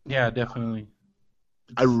fine. Yeah, definitely.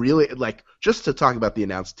 I really just to talk about the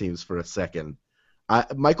announced teams for a second.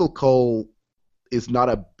 Michael Cole is not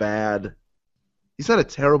he's not a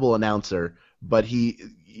terrible announcer, but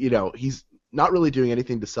he's not really doing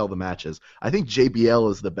anything to sell the matches. I think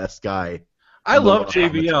JBL is the best guy. I love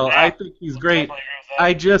JBL. I think he's great.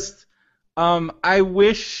 I just, I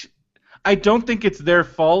wish, I don't think it's their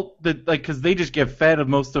fault that because they just get fed of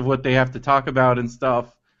most of what they have to talk about and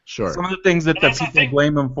stuff. Sure. Some of the things that people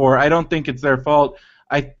blame them for, I don't think it's their fault.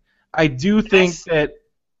 I do think that.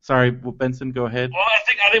 Sorry, Benson, go ahead. Well, I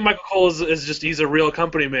think Michael Cole is just he's a real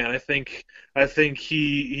company man. I think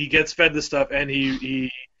he gets fed this stuff, and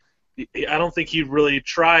he I don't think he really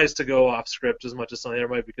tries to go off script as much as some other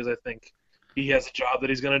might, because I think he has a job that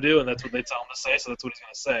he's going to do, and that's what they tell him to say, so that's what he's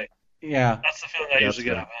going to say. Yeah. That's the feeling I usually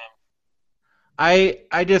get of him.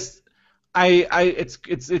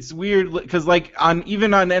 It's weird because like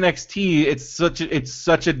even on NXT it's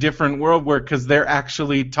such a different world where because they're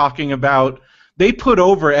actually talking about they put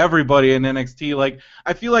over everybody in NXT. Like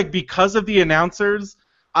I feel like because of the announcers,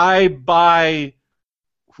 I buy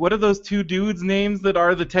what are those two dudes' names that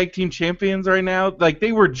are the tag team champions right now? Like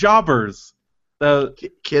they were jobbers. The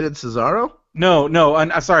Kid and Cesaro? No,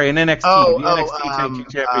 sorry, in NXT, the NXT tag team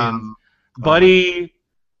champions.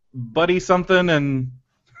 Buddy something and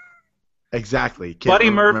exactly. Buddy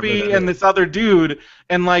Murphy and this other dude,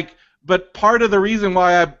 and like, but part of the reason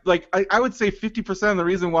why I would say 50% of the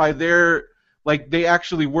reason why they're like they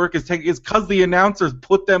actually work is because the announcers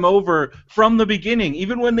put them over from the beginning.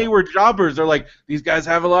 Even when they were jobbers, they're like, these guys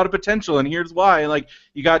have a lot of potential, and here's why. And like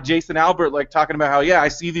you got Jason Albert like talking about how I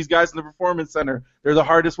see these guys in the Performance Center, they're the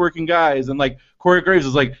hardest working guys, and like Corey Graves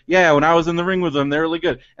was like, when I was in the ring with them, they're really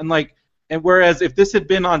good, and like. And whereas if this had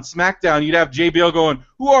been on SmackDown, you'd have JBL going,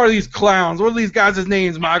 "Who are these clowns? What are these guys'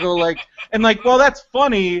 names, Michael?" Like, and like, well, that's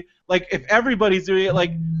funny. Like, if everybody's doing it,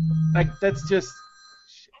 like that's just.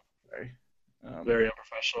 Sorry. Very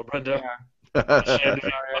unprofessional, Brendo. Yeah. Sorry,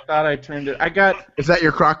 I thought I turned it. I got. Is that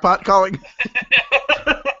your crockpot calling?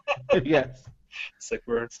 Yes. Sick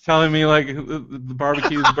burn. It's telling me like the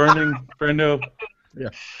barbecue's burning, Brendo. Yeah.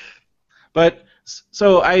 But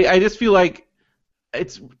so I just feel like.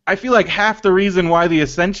 I feel like half the reason why the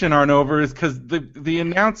Ascension aren't over is because the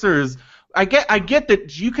announcers. I get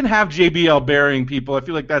that you can have JBL burying people. I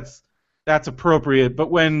feel like that's appropriate. But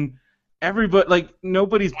when everybody like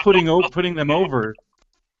nobody's putting them over.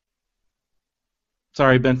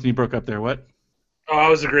 Sorry, Benson, you broke up there. What? Oh, I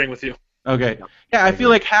was agreeing with you. Okay. Yeah, I feel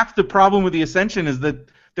like half the problem with the Ascension is that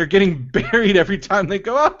they're getting buried every time they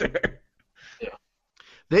go out there. Yeah.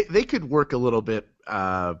 They could work a little bit.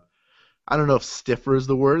 I don't know if stiffer is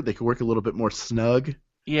the word. They could work a little bit more snug.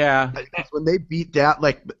 Yeah. When they beat down,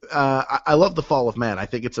 like I love the Fall of Man. I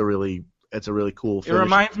think it's a really cool finish. It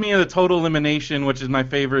reminds me of the Total Elimination, which is my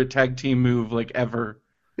favorite tag team move like ever.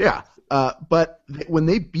 Yeah. But when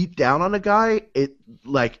they beat down on a guy, it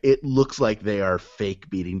looks like they are fake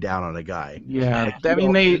beating down on a guy. Yeah. Like, I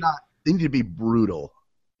mean they need to be brutal.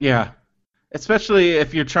 Yeah. Especially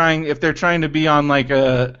if they're trying to be on like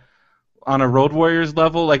a Road Warriors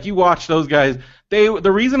level. Like you watch those guys,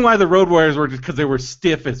 the reason why the Road Warriors were just because they were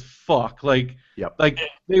stiff as fuck. Like, yep. Like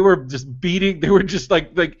they were just beating. They were just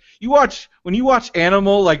like when you watch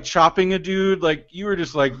Animal like chopping a dude, like you were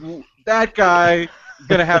just like that guy is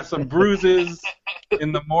gonna have some bruises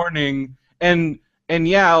in the morning. And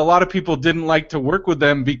yeah, a lot of people didn't like to work with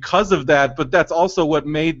them because of that. But that's also what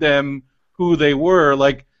made them who they were.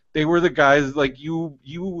 Like they were the guys like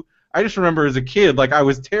you. I just remember as a kid, like I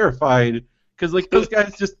was terrified because like those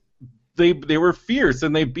guys just they were fierce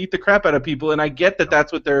and they beat the crap out of people, and I get that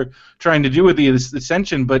that's what they're trying to do with the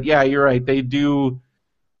Ascension, but yeah, you're right, they do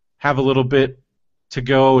have a little bit to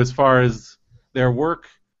go as far as their work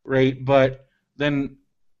rate, but then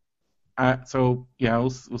so yeah, we'll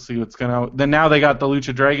see what's gonna. Then now they got the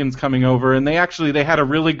Lucha Dragons coming over, and they had a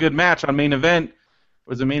really good match on Main Event.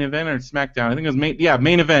 Was it Main Event or SmackDown? I think it was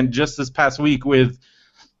Main Event just this past week with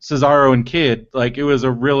Cesaro and Kid. Like it was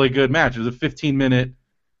a really good match. It was a 15-minute.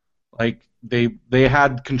 Like they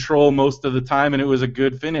had control most of the time, and it was a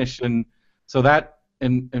good finish. And so that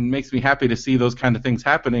and makes me happy to see those kind of things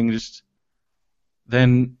happening. Just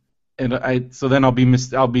then, I'll be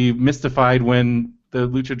mystified when the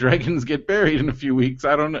Lucha Dragons get buried in a few weeks.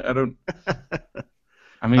 I don't.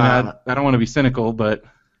 I mean, I don't want to be cynical, but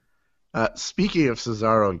speaking of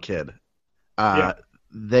Cesaro and Kid,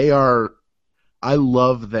 they are. I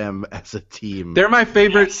love them as a team. They're my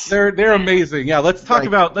favorite. Yes. They're amazing. Yeah, let's talk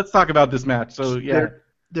about this match. So yeah,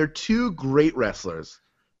 they're two great wrestlers.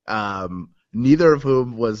 Neither of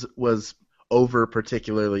whom was over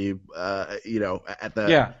particularly. At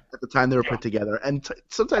the time they were put together, and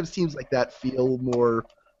sometimes teams like that feel more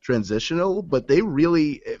transitional, but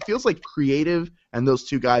it feels like creative, and those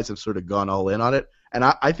two guys have sort of gone all in on it. And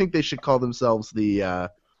I think they should call themselves the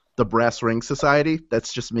Brass Ring Society.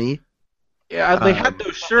 That's just me. Yeah, they had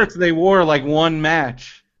those shirts they wore like one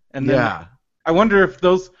match, and then I wonder if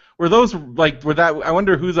those were that. I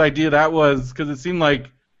wonder whose idea that was because it seemed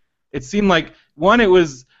like it seemed like it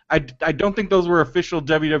was I don't think those were official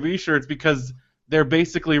WWE shirts because they're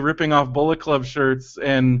basically ripping off Bullet Club shirts,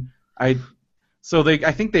 and I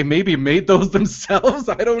think they maybe made those themselves.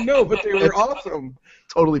 I don't know, but they were awesome.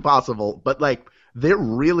 Totally possible, but like they're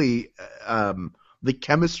really the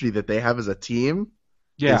chemistry that they have as a team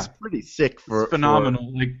is pretty sick. It's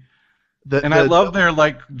phenomenal. I love their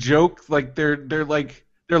like joke, like they're like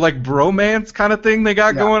bromance kind of thing they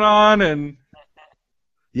got going on, and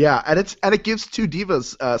it gives two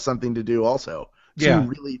divas something to do also. Two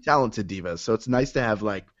really talented divas, so it's nice to have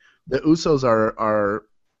like the Usos are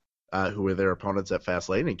who were their opponents at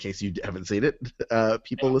Fastlane. In case you haven't seen it,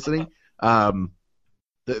 people listening, the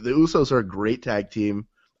Usos are a great tag team.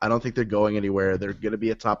 I don't think they're going anywhere. They're going to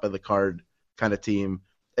be a top of the card kind of team.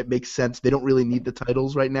 It makes sense. They don't really need the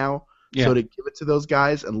titles right now, so to give it to those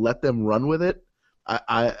guys and let them run with it,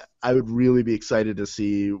 I would really be excited to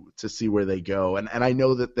see where they go. And I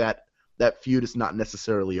know that feud is not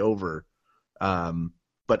necessarily over,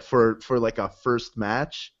 but for like a first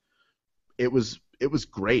match, it was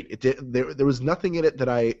great. There was nothing in it that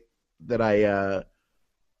I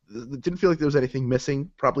didn't feel like there was anything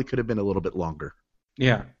missing. Probably could have been a little bit longer.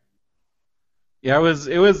 Yeah. Yeah,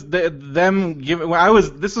 it was them giving.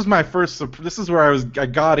 This was my first. This is where I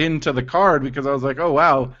got into the card because I was like, oh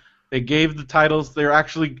wow, they gave the titles. They're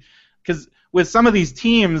actually, because with some of these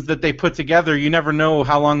teams that they put together, you never know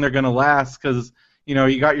how long they're going to last because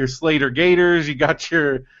you got your Slater Gators, you got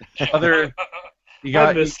your other,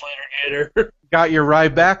 I miss Slater Gator. Got your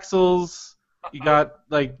Rybaxels, you got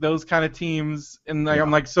like those kind of teams, and I'm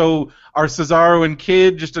like, so are Cesaro and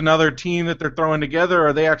Kid just another team that they're throwing together? Or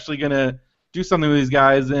are they actually going to do something with these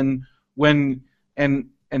guys? And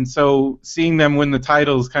so seeing them win the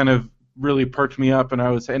titles kind of really perked me up, and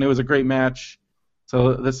it was a great match.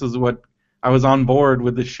 So this is what I was on board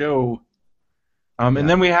with the show. And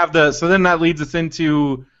then we have then that leads us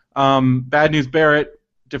into Bad News Barrett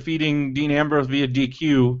defeating Dean Ambrose via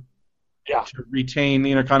DQ to retain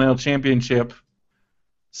the Intercontinental Championship.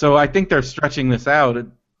 So I think they're stretching this out, it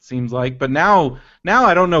seems like. But now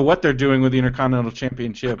I don't know what they're doing with the Intercontinental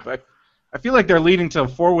Championship. I feel like they're leading to a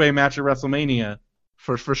 4-way match at WrestleMania.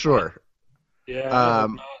 For sure. Yeah.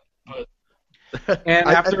 And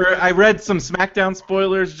I read some SmackDown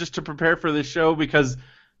spoilers just to prepare for this show because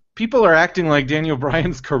people are acting like Daniel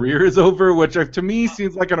Bryan's career is over, which to me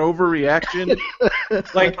seems like an overreaction.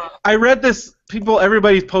 Like I read this,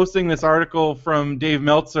 everybody's posting this article from Dave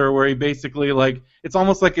Meltzer where he basically it's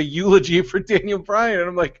almost like a eulogy for Daniel Bryan, and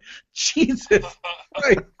I'm like, Jesus,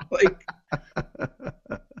 like.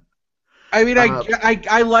 I mean,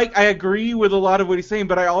 I agree with a lot of what he's saying,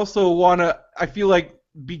 but I also I feel like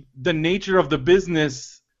the nature of the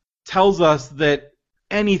business tells us that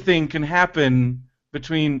anything can happen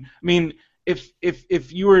between. I mean, if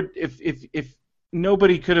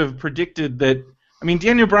nobody could have predicted that. I mean,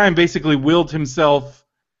 Daniel Bryan basically willed himself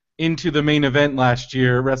into the main event last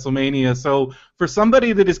year, WrestleMania. So for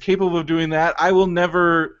somebody that is capable of doing that, I will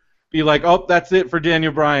never be like, oh, that's it for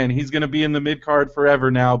Daniel Bryan. He's going to be in the mid-card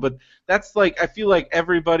forever now. But that's I feel like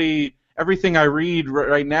everything I read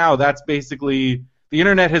right now, that's basically, the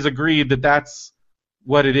internet has agreed that that's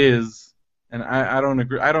what it is. And I don't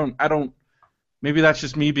agree. I don't, maybe that's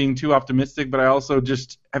just me being too optimistic, but I also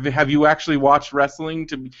just, have you actually watched wrestling?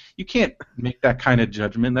 You can't make that kind of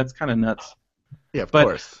judgment. That's kind of nuts. Yeah, of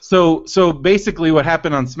course. So basically what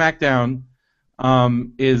happened on SmackDown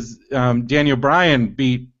is Daniel Bryan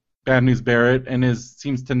beat Bad News Barrett, and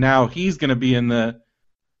seems to now he's going to be in the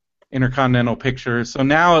Intercontinental picture. So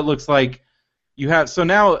now it looks like we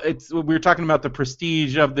were talking about the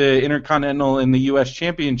prestige of the Intercontinental and the U.S.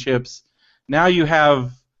 Championships. Now you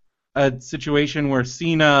have a situation where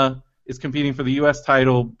Cena is competing for the U.S.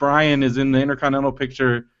 title. Bryan is in the Intercontinental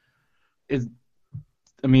picture. Is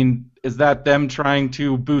that them trying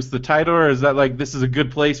to boost the title, or is that this is a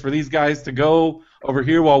good place for these guys to go over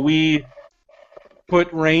here while we shoot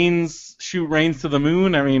Reigns to the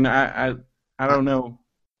moon? I mean, I don't know.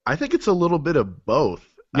 I think it's a little bit of both.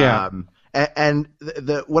 Yeah. And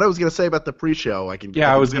what I was going to say about the pre-show,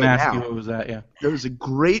 I was going to ask you what was that. Yeah. There was a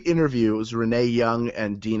great interview. It was Renee Young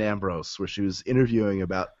and Dean Ambrose, where she was interviewing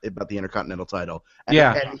about the Intercontinental title.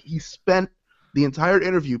 And he spent the entire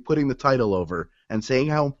interview putting the title over and saying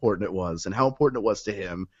how important it was and how important it was to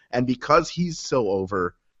him. And because he's so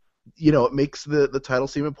over, it makes the title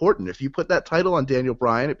seem important. If you put that title on Daniel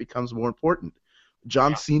Bryan, it becomes more important.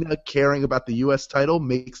 John Cena caring about the U.S. title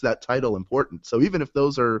makes that title important. So even if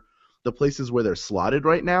those are the places where they're slotted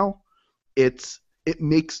right now, it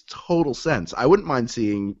makes total sense. I wouldn't mind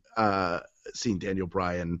seeing Daniel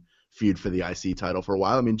Bryan feud for the IC title for a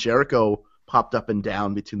while. I mean, Jericho popped up and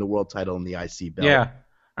down between the world title and the IC belt. Yeah,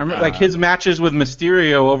 I remember like his matches with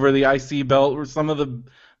Mysterio over the IC belt were some of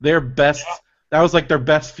their best. Yeah. That was like their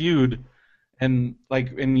best feud, and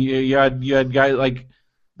you had guys like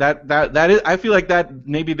that is. I feel like that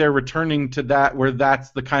maybe they're returning to that where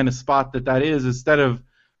that's the kind of spot that is instead of.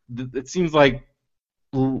 It seems like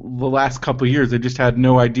the last couple of years they just had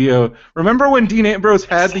no idea. Remember when Dean Ambrose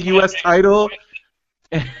had the U.S. title?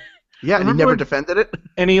 Yeah, and he never defended it.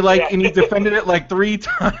 And he defended it like 3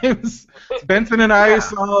 times. Benson and I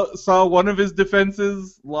saw one of his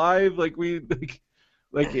defenses live. One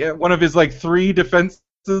of his like 3 defenses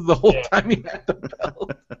the whole time he had the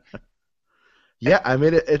belt. Yeah, I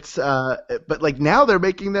mean it's but like now they're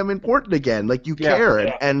making them important again. Like you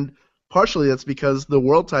care, and partially that's because the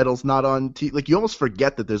world title's not on. Like you almost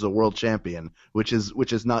forget that there's a world champion, which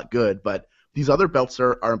is not good. But these other belts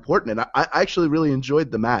are important, and I actually really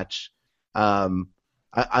enjoyed the match.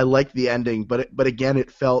 I like the ending, but again,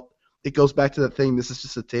 it goes back to the thing. This is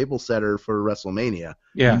just a table setter for WrestleMania.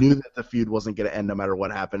 Yeah. You knew that the feud wasn't going to end no matter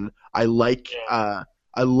what happened. I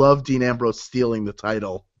love Dean Ambrose stealing the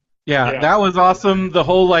title. Yeah, that was awesome. The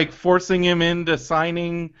whole like forcing him into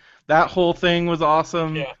signing, that whole thing was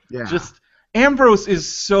awesome. Yeah. Just Ambrose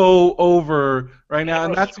is so over right now,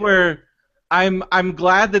 and that's where I'm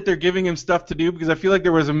glad that they're giving him stuff to do because I feel like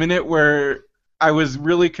there was a minute where I was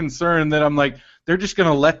really concerned that I'm like they're just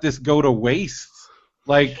gonna let this go to waste,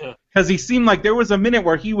 like because he seemed like there was a minute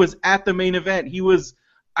where he was at the main event.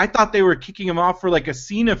 I thought they were kicking him off for like a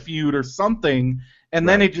Cena feud or something, and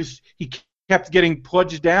then he kept getting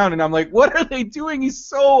pudged down, and I'm like, what are they doing? He's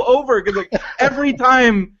so over because like every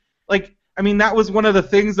time, like I mean that was one of the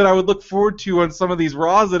things that I would look forward to on some of these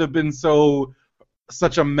Raws that have been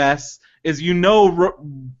such a mess. Is Ambrose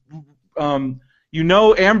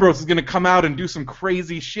is going to come out and do some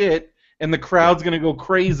crazy shit, and the crowd's going to go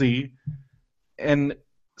crazy. And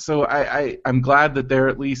so I'm glad that they're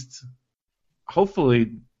at least,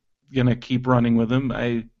 hopefully, going to keep running with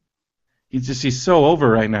him. He's so over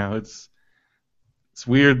right now. It's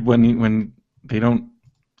weird when they don't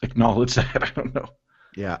acknowledge that. I don't know.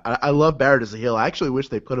 Yeah, I love Barrett as a heel. I actually wish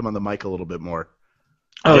they put him on the mic a little bit more.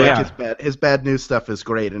 Oh yeah, his bad news stuff is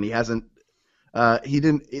great, and he hasn't.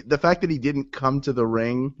 The fact that he didn't come to the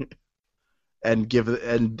ring and give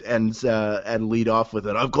and lead off with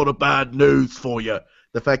it. I've got a bad news for you.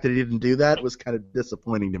 The fact that he didn't do that was kind of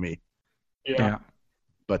disappointing to me. Yeah.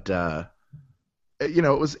 But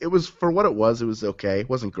it was for what it was. It was okay. It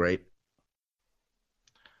wasn't great.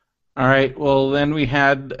 All right. Well, then we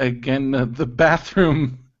had again the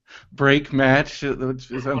bathroom break match,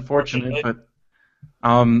 which is unfortunate, but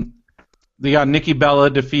they got Nikki Bella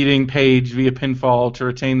defeating Paige via pinfall to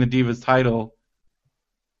retain the Divas title.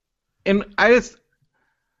 And I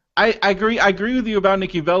agree with you about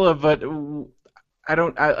Nikki Bella, but I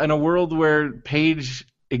don't. In a world where Paige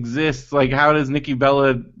exists, like how does Nikki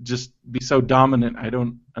Bella just be so dominant? I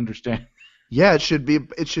don't understand. Yeah, it should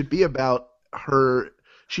be about her.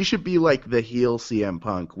 She should be like the heel CM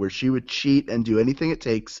Punk, where she would cheat and do anything it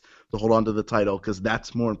takes to hold on to the title because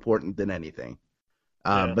that's more important than anything.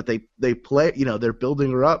 But they play, they're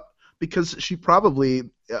building her up because she probably,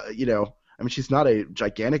 I mean, she's not a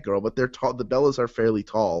gigantic girl, but they're tall. The Bellas are fairly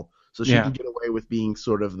tall, so she can get away with being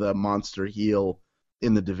sort of the monster heel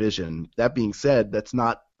in the division. That being said, that's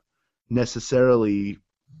not necessarily,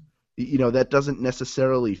 that doesn't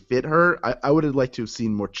necessarily fit her. I would have liked to have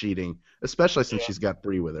seen more cheating, especially since she's got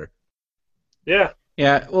Brie with her. Yeah.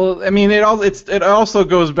 Yeah. Well, I mean, it also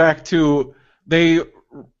goes back to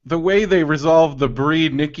the way they resolved the Brie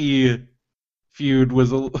Nikki feud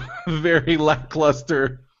was very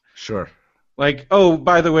lackluster. Sure. Like, oh,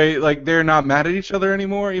 by the way, like they're not mad at each other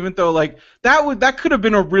anymore, even though like that could have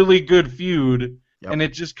been a really good feud, and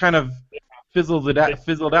it just kind of fizzled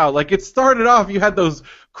out. Like it started off, you had those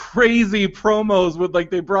crazy promos with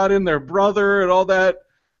like they brought in their brother and all that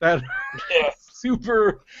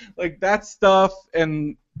super like that stuff,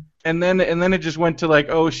 and then it just went to like,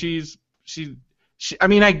 oh, she. I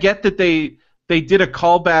mean, I get that they did a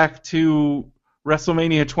callback to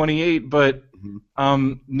WrestleMania 28, but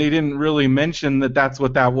they didn't really mention that that's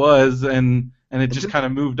what that was, and it just kind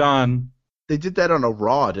of moved on. They did that on a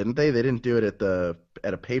Raw, didn't they? They didn't do it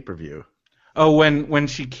at a pay-per-view. Oh, when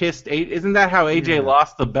she kissed AJ, isn't that how AJ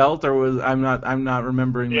lost the belt, or was I'm not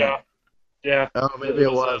remembering that? Yeah. Oh, maybe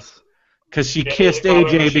it was. Because she kissed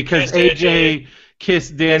AJ because AJ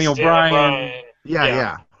kissed Daniel Bryan.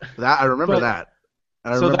 Yeah. That I remember that.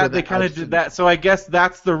 So that they kind of did that. So I guess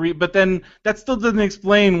that's but then that still doesn't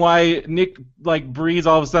explain why Nick like Bree's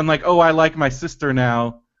all of a sudden like, oh, I like my sister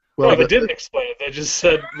now. Well, they didn't explain it. They just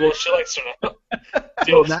said, well, she likes her now.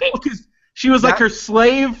 She was like her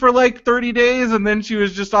slave for like 30 days, and then she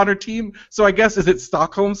was just on her team. So I guess, is it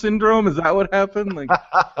Stockholm Syndrome? Is that what happened? Like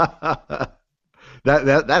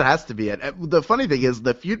that has to be it. The funny thing is,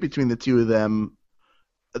 the feud between the two of them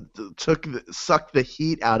sucked the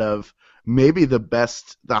heat out of maybe the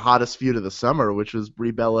hottest feud of the summer, which was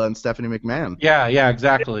Brie Bella and Stephanie McMahon. Yeah,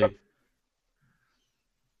 exactly.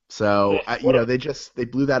 So they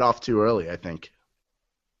blew that off too early, I think.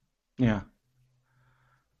 Yeah.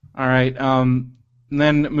 All right.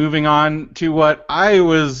 Then moving on to what I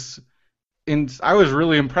was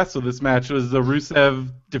really impressed with this match was the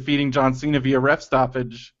Rusev defeating John Cena via ref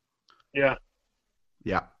stoppage. Yeah.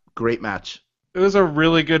 Yeah. Great match. It was a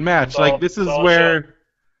really good match. This is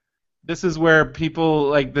where people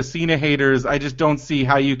like the Cena haters, I just don't see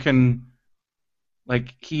how you can.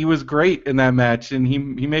 Like, he was great in that match, and he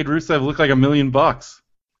made Rusev look like $1 million.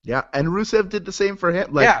 Yeah, and Rusev did the same for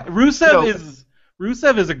him.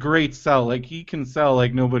 Rusev is a great sell. Like, he can sell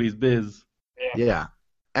like nobody's biz. Yeah,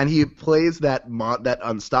 and he plays that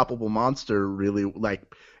unstoppable monster really.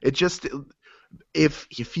 Like, it just, if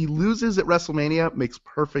he loses at WrestleMania, it makes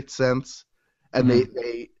perfect sense. And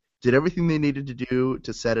they did everything they needed to do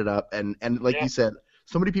to set it up. And like you said,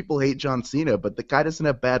 so many people hate John Cena, but the guy doesn't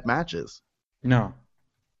have bad matches. No.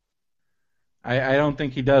 I don't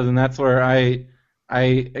think he does, and that's where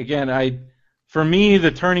for me,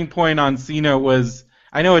 the turning point on Cena was,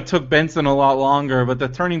 I know it took Benson a lot longer, but the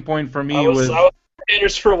turning point for me I was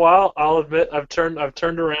haters for a while. I'll admit I've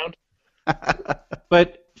turned around.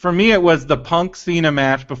 But for me, it was the Punk Cena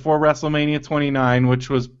match before WrestleMania 29,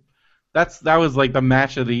 which was that was like the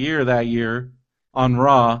match of the year that year on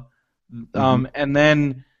Raw, and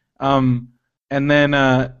then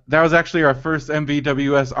that was actually our first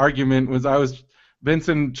MVWS argument.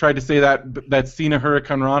 Vincent tried to say that Cena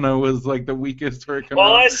Hurricane Rana was like the weakest Hurricane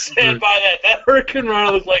Rana. Well, I stand by that. That Hurricane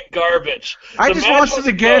Rana looked like garbage. I just watched it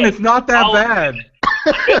again. Good. It's not that bad.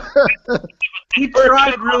 He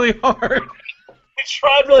tried really hard.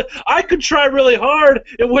 I could try really hard.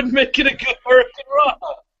 It wouldn't make it a good Hurricane Rana.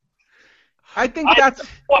 I think that's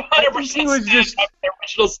 100% was just the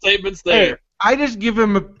original statements there. Hey, I just give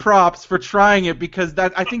him props for trying it because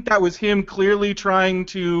I think that was him clearly trying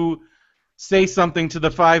to say something to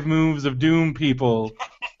the 5 moves of Doom people.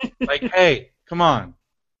 Like, hey, come on.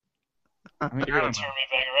 You're gonna turn me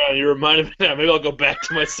back around. You reminded me now. Maybe I'll go back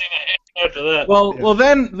to my Cena after that. Well,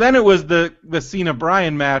 then it was the Cena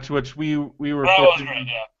Bryan match, which we were.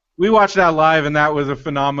 We watched that live, and that was a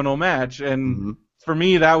phenomenal match. And for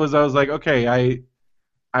me, I was like, okay,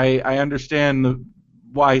 I understand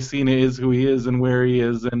why Cena is who he is and where he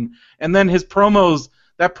is, and then his promos.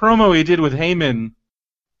 That promo he did with Heyman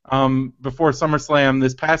before SummerSlam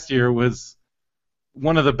this past year was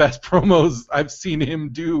one of the best promos I've seen him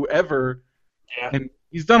do ever. Yeah. And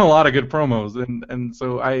he's done a lot of good promos, and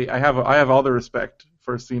so I have all the respect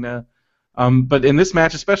for Cena. But in this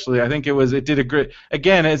match especially, I think it did a great.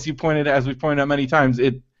 Again, as we've pointed out many times,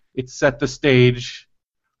 it set the stage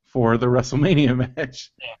for the WrestleMania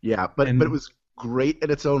match. Yeah, but it was great in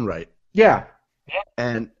its own right. Yeah.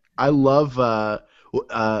 And I love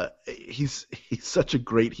he's such a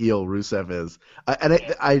great heel, Rusev is.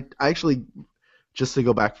 I actually, just to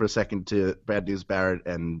go back for a second to Bad News Barrett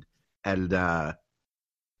and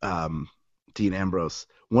Dean Ambrose,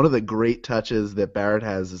 one of the great touches that Barrett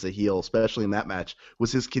has as a heel, especially in that match,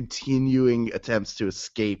 was his continuing attempts to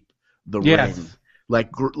escape the ring. Like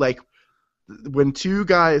when two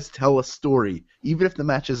guys tell a story, even if the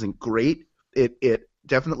match isn't great, it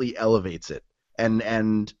definitely elevates it.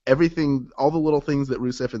 And everything, all the little things that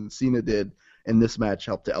Rusev and Cena did in this match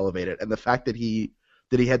helped to elevate it. And the fact that he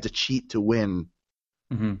had to cheat to win,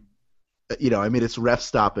 I mean, it's ref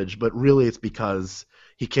stoppage, but really it's because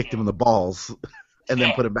he kicked him in the balls and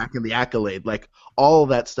then put him back in the accolade. Like, all of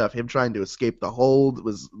that stuff, him trying to escape the hold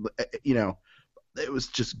was, it was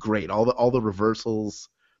just great. All the reversals,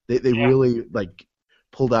 they really, like,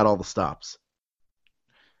 pulled out all the stops.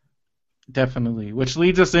 Definitely, which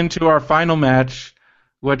leads us into our final match,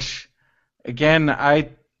 which, again,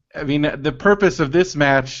 I mean, the purpose of this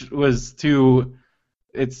match was to,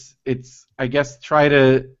 I guess, try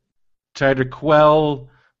to quell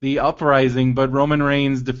the uprising, but Roman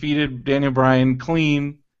Reigns defeated Daniel Bryan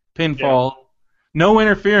clean, pinfall, no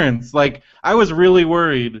interference. Like, I was really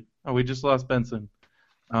worried. Oh, we just lost Benson.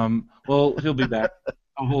 Well, he'll be back.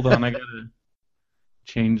 Oh, hold on, I gotta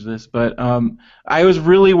change this, but I was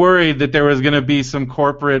really worried that there was going to be some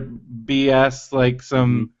corporate BS, like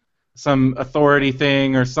some authority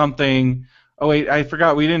thing or something. Oh wait, I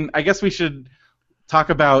forgot we didn't. I guess we should talk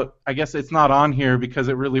about. I guess it's not on here because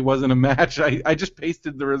it really wasn't a match. I just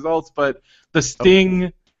pasted the results, but the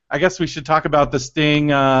Sting I guess we should talk about the Sting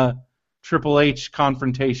Triple H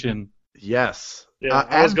confrontation. Yes. Yeah,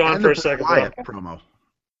 I was gone and for the a second. Wyatt promo.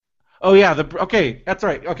 Oh yeah, okay, that's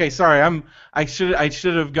right. Okay, sorry, I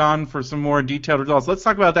should have gone for some more detailed results. Let's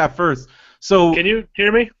talk about that first. So, Can you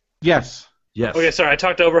hear me? yes. Yes. Okay, sorry, I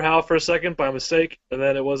talked over Hal for a second by mistake, and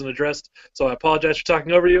then it wasn't addressed, so I apologize for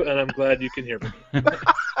talking over you, and I'm glad you can hear me.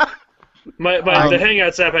 The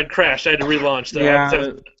Hangouts app had crashed. I had to relaunch.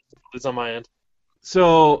 It's on my end.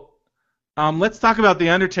 So, let's talk about the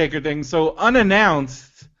Undertaker thing. So,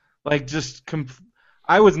 unannounced, like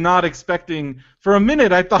I was not expecting. For a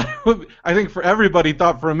minute, I think for everybody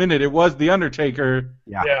thought for a minute it was the Undertaker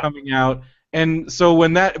coming out. And so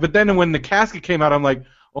but then when the casket came out, I'm like,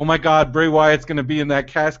 oh my God, Bray Wyatt's gonna be in that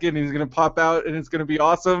casket and he's gonna pop out and it's gonna be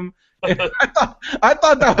awesome. And I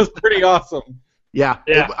thought that was pretty awesome. Yeah.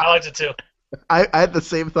 Yeah, I liked it too. I had the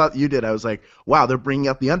same thought you did. I was like, wow, they're bringing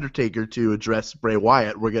out the Undertaker to address Bray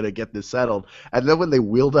Wyatt. We're gonna get this settled. And then when they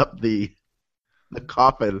wheeled up the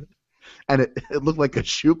coffin, and it looked like a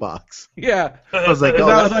shoebox. Yeah. I was like,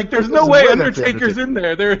 there's no way Undertaker's in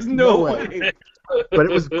there. There is no way. But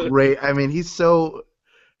it was great. I mean, this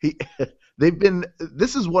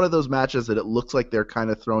is one of those matches that it looks like they're kind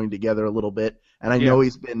of throwing together a little bit. And I know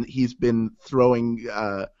he's been throwing,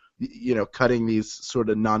 cutting these sort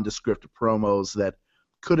of nondescript promos that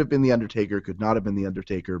could have been the Undertaker, could not have been the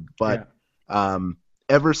Undertaker. But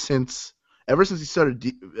ever since he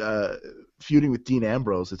started feuding with Dean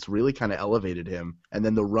Ambrose, it's really kind of elevated him. And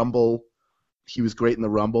then the Rumble, he was great in the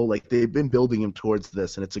Rumble. Like, they've been building him towards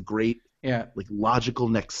this, and it's a great, logical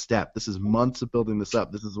next step. This is months of building this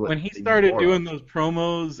up. This is what when he started doing those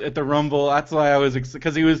promos at the Rumble. That's why I was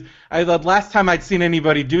because the last time I'd seen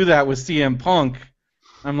anybody do that was CM Punk.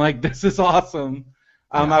 I'm like, this is awesome.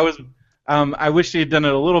 I wish he had done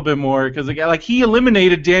it a little bit more because he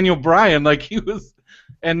eliminated Daniel Bryan,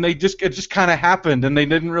 and it just kind of happened, and they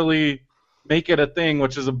didn't really make it a thing,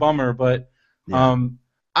 which is a bummer. But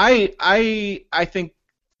I think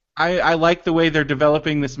I like the way they're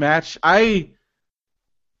developing this match. I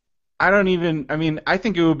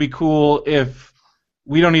think it would be cool if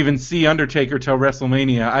we don't even see Undertaker till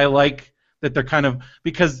WrestleMania. I like that they're kind of,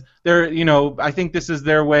 because they're, I think this is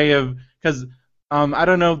their way of, because I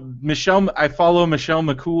don't know, I follow Michelle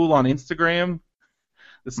McCool on Instagram.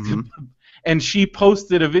 And she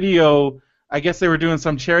posted a video. I guess they were doing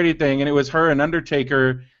some charity thing, and it was her and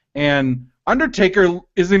Undertaker, and Undertaker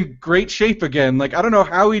is in great shape again. I don't know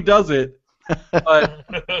how he does it, but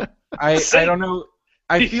I don't know.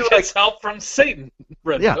 I feel like help from Satan.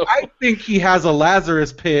 Brendo. Yeah, I think he has a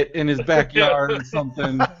Lazarus pit in his backyard or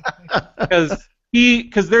something. Because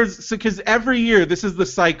every year, this is the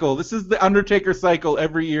cycle. This is the Undertaker cycle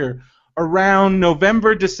every year. Around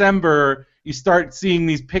November, December, you start seeing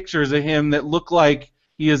these pictures of him that look like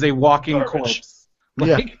he is a walking corpse.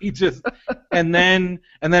 He just, and then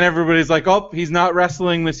everybody's like, oh, he's not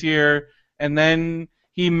wrestling this year, and then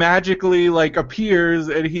he magically appears,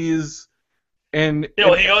 and he lays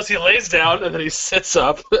down, and then he sits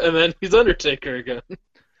up, and then he's Undertaker again.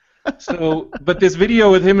 So, but this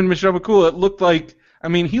video with him and Michelle McCool, it looked like,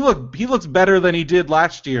 he looks better than he did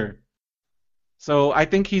last year. So I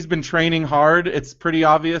think he's been training hard. It's pretty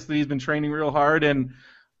obvious that he's been training real hard, and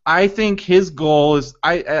I think his goal is,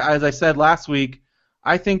 as I said last week,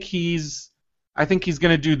 I think he's going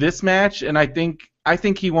to do this match, and I think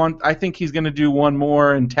he's going to do one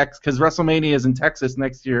more in Texas, because WrestleMania is in Texas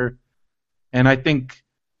next year, and I think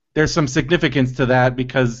there's some significance to that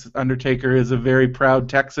because Undertaker is a very proud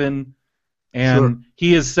Texan, and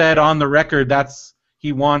he has said on the record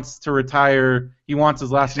he wants to retire. He wants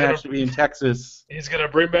his last match to be in Texas. He's going to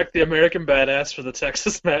bring back the American Badass for the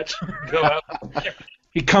Texas match. Go out.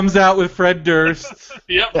 He comes out with Fred Durst.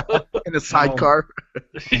 Yep. In a sidecar.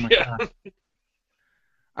 Oh my God.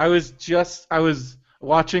 I was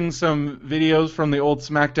watching some videos from the old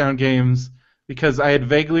SmackDown games because I had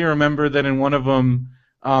vaguely remembered that in one of them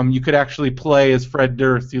you could actually play as Fred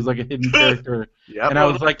Durst. He was like a hidden character. Yep. And I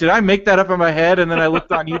was like, did I make that up in my head? And then I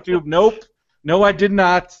looked on YouTube. Nope. No, I did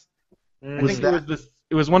not. I think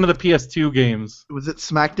it was one of the PS2 games. Was it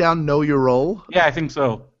SmackDown Know Your Role? Yeah, I think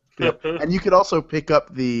so. And you could also pick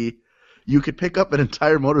up an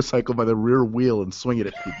entire motorcycle by the rear wheel and swing it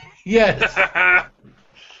at people. Yes.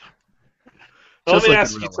 Let me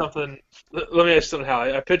ask you something,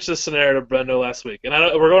 Hal. I pitched this scenario to Brendo last week, and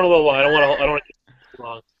we're going a little long. I don't want to get too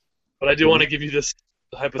long, but I do want to give you this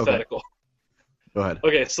hypothetical. Okay. Go ahead.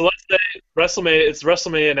 Okay, so let's say WrestleMania. It's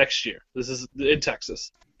WrestleMania next year. This is in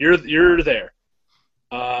Texas. You're there.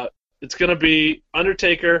 It's gonna be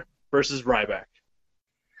Undertaker versus Ryback.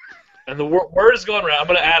 and the word is going around. I'm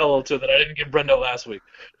going to add a little to it that I didn't give Brendo last week.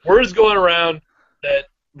 Word is going around that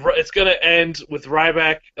it's going to end with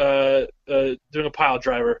Ryback doing a pile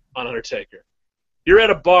driver on Undertaker. You're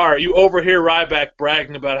at a bar, you overhear Ryback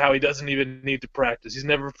bragging about how he doesn't even need to practice. He's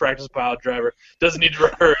never practiced pile driver, doesn't need to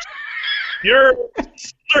rehearse. You're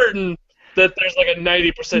certain that there's like a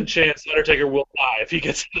 90% chance Undertaker will die if he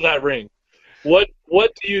gets into that ring. What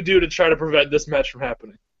do you do to try to prevent this match from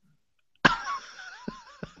happening?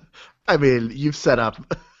 I mean, you've set up.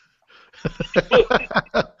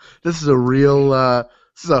 This is a real.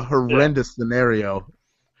 This is a horrendous scenario.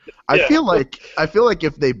 I feel like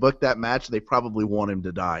if they book that match, they probably want him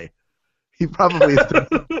to die. He probably has done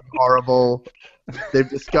something horrible. They've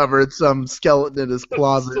discovered some skeleton in his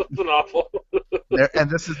closet. Something awful. And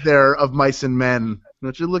this is their Of Mice and Men.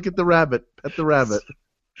 Don't you look at the rabbit? Pet the rabbit.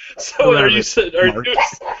 So are you saying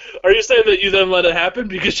that you then let it happen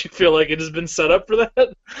because you feel like it has been set up for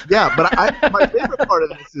that? Yeah, but my favorite part of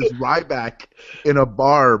this is Ryback in a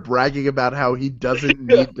bar bragging about how he doesn't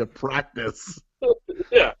need to practice.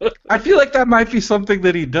 Yeah. I feel like that might be something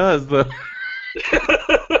that he does, though.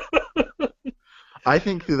 I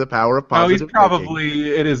think through the power of Oh, positive he's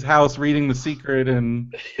probably at his house reading The Secret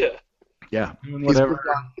and yeah, doing whatever.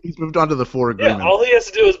 He's moved on to the Four Agreements. Yeah, all he has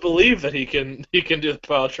to do is believe that he can do the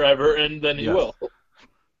pile driver, and then he will.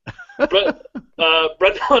 But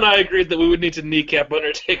Brendo and I agreed that we would need to kneecap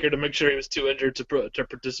Undertaker to make sure he was too injured to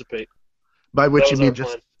participate. By which you mean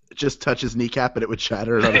just touch his kneecap and it would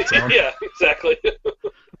shatter it on its own? Yeah, exactly.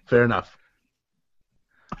 Fair enough.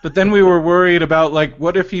 But then we were worried about, like,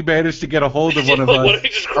 what if he managed to get a hold of one of What us? if he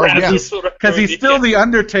just grabs us? Because he's still the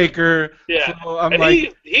Undertaker. Yeah, so I'm and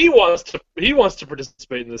like, he wants to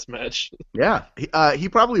participate in this match. Yeah, he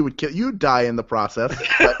probably would kill you. Die in the process.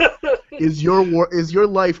 But is your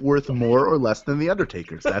life worth more or less than the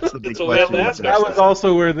Undertaker's? That's the big That's what we have question. to ask that was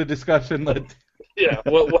also where the discussion led. Yeah.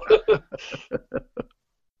 What?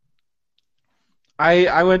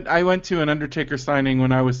 I went to an Undertaker signing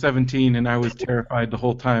when I was 17, and I was terrified the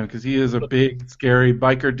whole time because he is a big, scary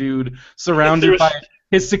biker dude surrounded by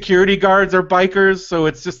his security guards are bikers, so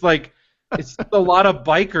it's just like it's just a lot of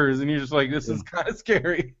bikers, and you're just like, this is kind of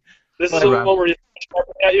scary. This is the one where he's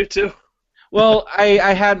sharpening at you too. Well,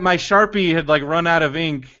 I had my Sharpie had like run out of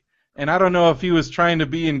ink, and I don't know if he was trying to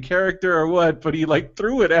be in character or what, but he like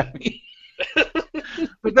threw it at me.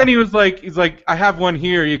 But then he's like, I have one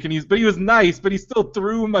here you can use. But he was nice, but he still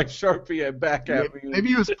threw my Sharpie back at me. Maybe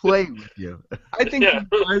he was playing with you. I think he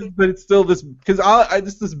was, but it's still this because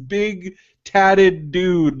this big tatted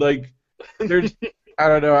dude. Like, there's I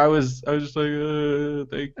don't know. I was just like,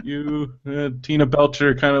 thank you, Tina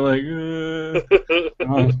Belcher, kind of like.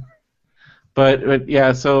 But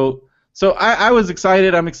yeah, so I was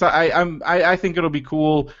excited. I'm excited. I think it'll be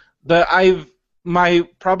cool.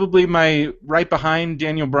 Probably my right behind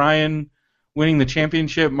Daniel Bryan winning the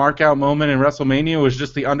championship mark-out moment in WrestleMania was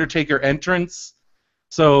just the Undertaker entrance.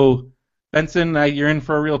 So, Benson, you're in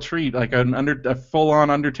for a real treat. Like a full-on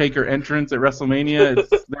Undertaker entrance at WrestleMania.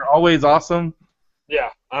 They're always awesome. Yeah,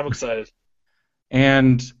 I'm excited.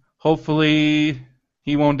 And hopefully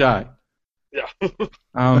he won't die. Yeah.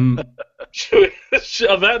 On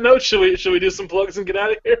that note, should we do some plugs and get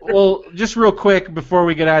out of here? Well, just real quick before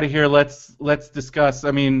we get out of here, let's discuss.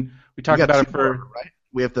 I mean, we talked about it for. Right?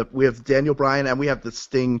 We have Daniel Bryan and we have the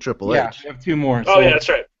Sting Triple H. Yeah, we have two more. Oh yeah, that's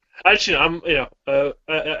right. I don't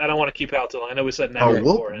want to keep out till I know we said now.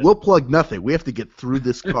 We'll plug nothing. We have to get through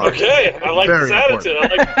this card. Okay, I like this attitude.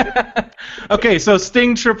 I like. Okay, so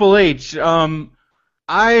Sting Triple H. I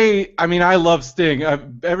mean, I love Sting.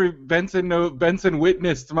 Benson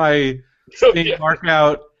witnessed my Sting mark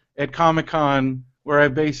out at Comic-Con where I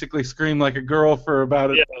basically screamed like a girl for about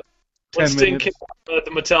 10 minutes. When Sting came out at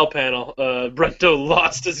the Mattel panel, Brendo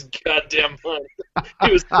lost his goddamn mind.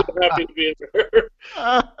 He was so happy to be in there.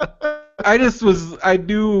 I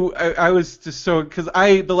was just so because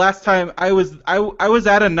the last time I was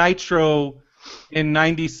at a Nitro in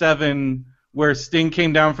 '97 where Sting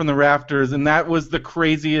came down from the rafters, and that was the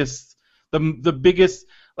craziest, the biggest.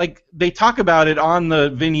 Like they talk about it on the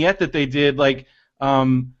vignette that they did. Like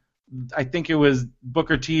I think it was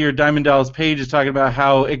Booker T or Diamond Dallas Page is talking about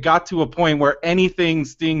how it got to a point where anything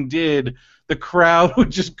Sting did, the crowd would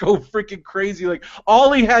just go freaking crazy. Like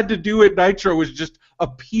all he had to do at Nitro was just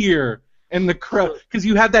appear. And the crowd, because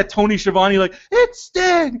you had that Tony Schiavone, like it's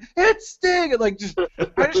Sting, and like just,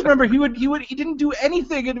 I just remember he didn't do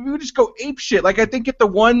anything, and he would just go ape shit. Like I think at the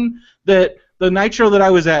Nitro that I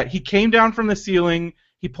was at, he came down from the ceiling,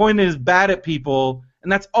 he pointed his bat at people, and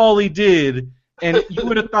that's all he did. And you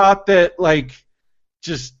would have thought that like,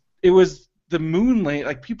 just it was the moonlight,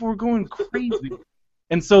 like people were going crazy.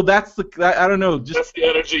 And so that's I don't know, just That's the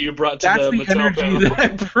energy you brought to that's the the Mattel energy panel. that I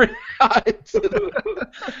brought.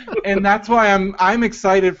 And that's why I'm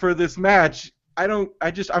excited for this match.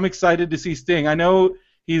 I'm excited to see Sting. I know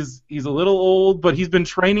he's a little old, but he's been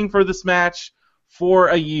training for this match for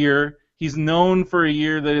a year. He's known for a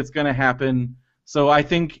year that it's going to happen. So I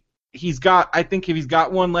think if he's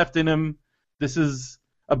got one left in him, this is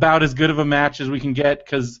about as good of a match as we can get,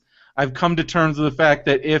 because I've come to terms with the fact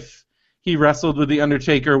that if he wrestled with The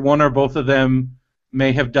Undertaker, one or both of them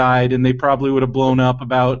may have died, and they probably would have blown up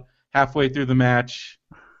about halfway through the match.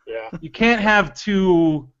 Yeah. You can't have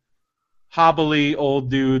two hobbly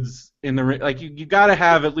old dudes in the ring. Like, you got to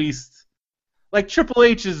have at least... Like, Triple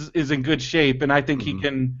H is in good shape, and I think he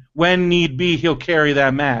can, when need be, he'll carry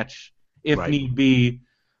that match, if need be.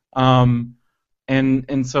 And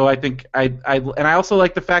so I think... I also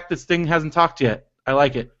like the fact that Sting hasn't talked yet. I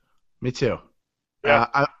like it. Me too.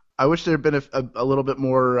 Yeah. I wish there had been a little bit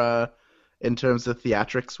more in terms of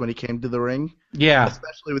theatrics when he came to the ring. Yeah.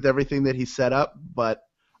 Especially with everything that he set up. But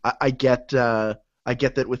I get that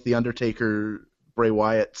with the Undertaker Bray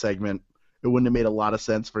Wyatt segment, it wouldn't have made a lot of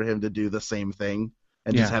sense for him to do the same thing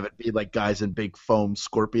and just have it be like guys in big foam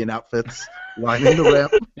scorpion outfits lining the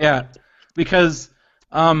ramp. Yeah, because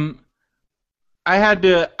I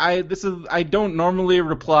don't normally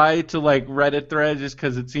reply to like Reddit threads just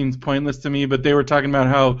because it seems pointless to me, but they were talking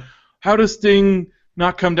about how does Sting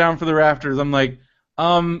not come down for the rafters? I'm like,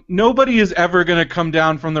 nobody is ever gonna come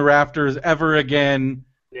down from the rafters ever again.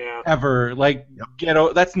 Yeah. Ever. Like,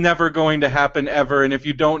 that's never going to happen ever. And if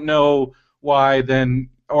you don't know why, then,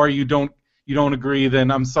 or you don't agree, then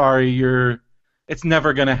I'm sorry, it's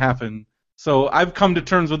never gonna happen. So I've come to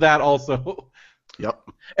terms with that also. Yep.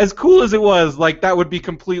 As cool as it was, like, that would be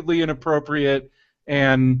completely inappropriate,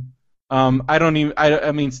 and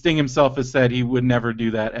I mean, Sting himself has said he would never do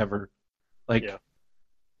that ever. Like,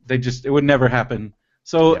 it would never happen.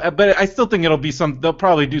 So, but I still think they'll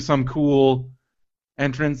probably do some cool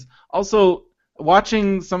entrance. Also,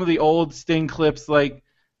 watching some of the old Sting clips, like,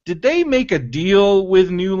 did they make a deal with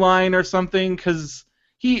New Line or something? Because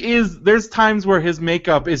there's times where his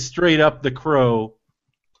makeup is straight up the Crow.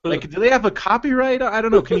 Like, do they have a copyright? I don't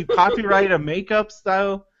know. Can you copyright a makeup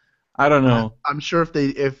style? I don't know. I'm sure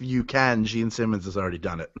if you can, Gene Simmons has already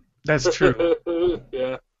done it. That's true.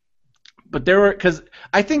 Yeah. But because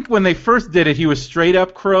I think when they first did it, he was straight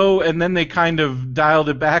up Crow, and then they kind of dialed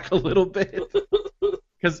it back a little bit.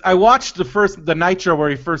 Because I watched the Nitro where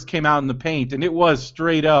he first came out in the paint, and it was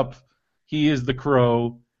straight up, he is the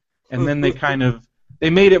Crow, and then they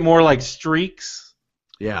made it more like streaks.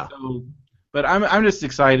 Yeah. So, but I'm just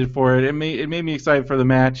excited for it. It made me excited for the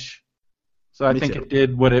match. So I think it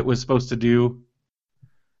did what it was supposed to do.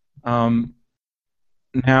 Now,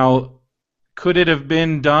 could it have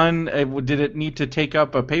been done? Did it need to take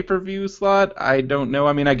up a pay-per-view slot? I don't know.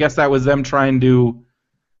 I mean, I guess that was them trying to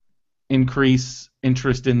increase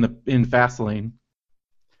interest in Fastlane.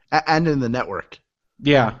 And in the network.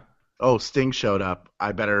 Yeah. Oh, Sting showed up.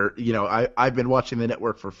 I better, I've been watching the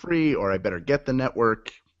network for free, or I better get the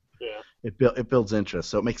network. Yeah. It builds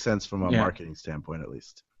interest, so it makes sense from a marketing standpoint, at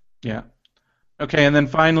least. Yeah. Okay, and then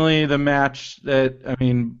finally the match this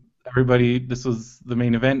was the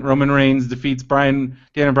main event. Roman Reigns defeats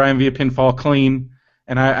Daniel Bryan via pinfall clean,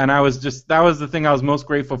 and I was that was the thing I was most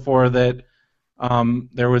grateful for, that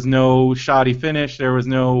there was no shoddy finish, there was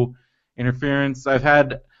no interference.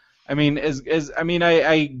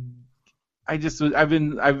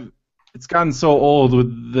 It's gotten so old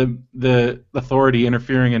with the Authority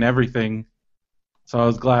interfering in everything, so I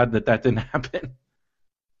was glad that didn't happen.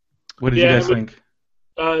 What did you guys think?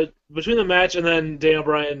 Between the match and then Daniel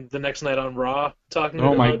Bryan the next night on Raw talking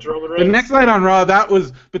about Roman Reigns. The next night on Raw, that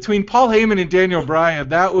was between Paul Heyman and Daniel Bryan.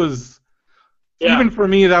 That was even for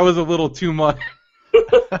me, that was a little too much.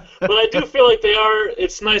 But I do feel like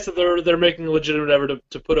it's nice that they're making a legitimate effort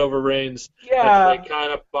to put over Reigns. Yeah. They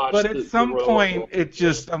kind of botched. But at some point,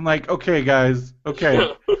 I'm like, okay, guys,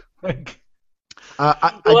 okay.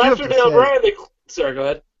 After Daniel Bryan, sorry, go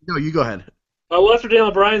ahead. No, you go ahead. Well, after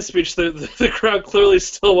Daniel Bryan's speech, the crowd clearly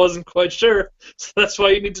still wasn't quite sure, so that's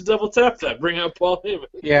why you need to double tap that. Bring out Paul Heyman.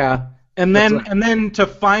 Yeah, and then to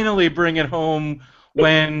finally bring it home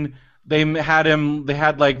when they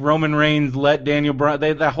had like Roman Reigns let Daniel Bryan,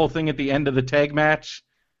 that whole thing at the end of the tag match,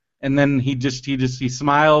 and then he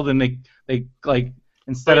smiled, and they like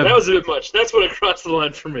instead of that was a bit much. That's what crossed the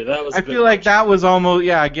line for me. That was. I feel like that was almost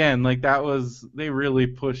again, like that was, they really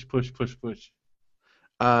push.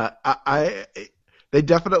 They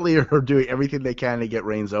definitely are doing everything they can to get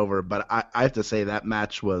Reigns over, but I have to say that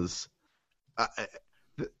match was.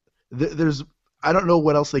 I don't know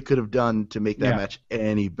what else they could have done to make that Yeah. match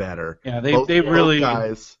any better. Yeah, they Both really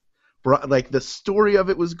guys. Like the story of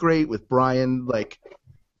it was great with Brian.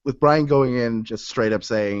 With Brian going in just straight up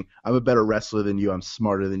saying, "I'm a better wrestler than you. I'm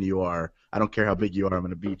smarter than you are. I don't care how big you are. I'm going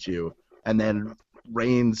to beat you." And then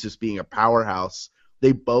Reigns just being a powerhouse.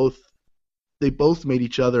 They both made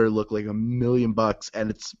each other look like $1,000,000, and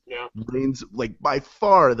it's Reigns like by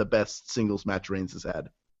far the best singles match Reigns has had.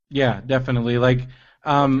 Yeah, definitely. Like,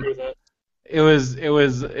 I agree with that.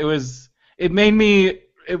 it made me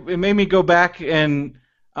go back and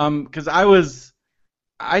because I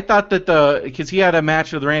thought that because he had a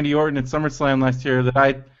match with Randy Orton at SummerSlam last year that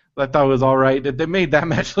I thought was all right. That they made that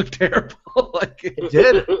match look terrible. Like, It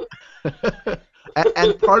did.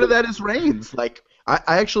 and part of that is Reigns. Like I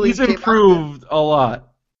actually he's improved a lot.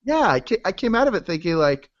 Yeah, I came out of it thinking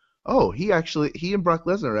like, oh, he and Brock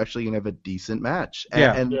Lesnar are actually gonna have a decent match.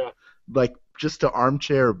 And like just to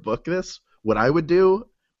armchair book this, what I would do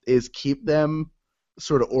is keep them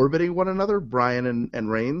sort of orbiting one another, Bryan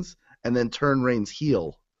and Reigns, and then turn Reigns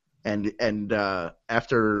heel, and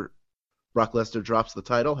after Brock Lesnar drops the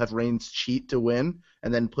title, have Reigns cheat to win,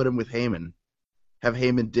 and then put him with Heyman. Have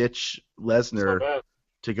Heyman ditch Lesnar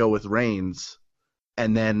to go with Reigns,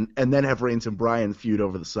 and then have Reigns and Bryan feud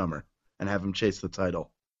over the summer and have him chase the title.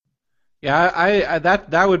 Yeah, I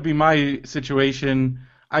that would be my situation.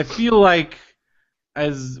 I feel like,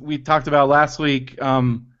 as we talked about last week,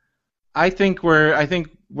 I think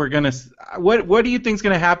we're gonna. What do you think's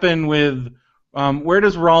gonna happen with? Where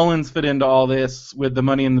does Rollins fit into all this with the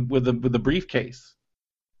money and with the briefcase?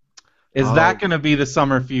 Is that gonna be the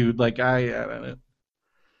summer feud? Like I don't know.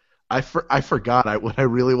 I forgot. What I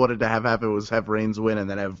really wanted to have happen was have Reigns win and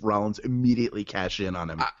then have Rollins immediately cash in on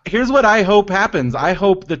him. Here's what I hope happens. I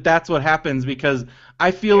hope that that's what happens because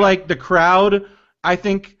I feel like the crowd. I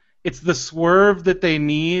think it's the swerve that they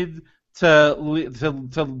need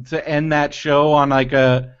to end that show on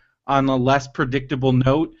a less predictable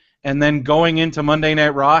note, and then going into Monday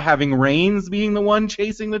Night Raw having Reigns being the one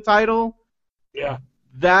chasing the title. Yeah.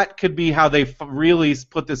 That could be how they really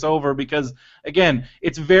put this over because, again,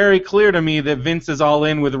 it's very clear to me that Vince is all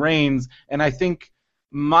in with Reigns, and I think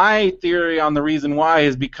my theory on the reason why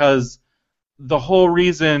is because the whole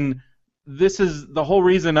reason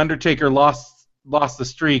Undertaker lost the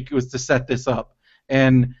streak was to set this up.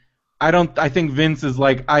 And I think Vince is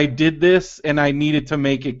like, I did this and I needed to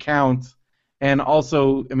make it count. And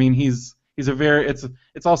also, I mean, he's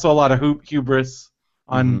it's also a lot of hubris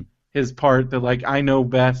on his part that like I know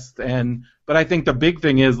best, but I think the big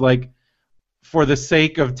thing is like for the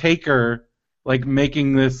sake of Taker, like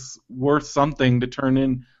making this worth something to turn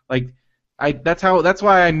in like that's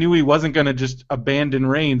why I knew he wasn't gonna just abandon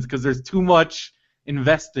Reigns because there's too much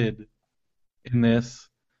invested in this.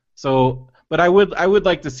 So, but I would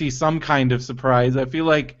like to see some kind of surprise. I feel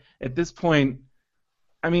like at this point,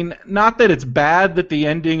 I mean, not that it's bad that the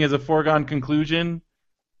ending is a foregone conclusion,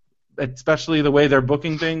 especially the way they're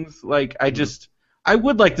booking things. Like, I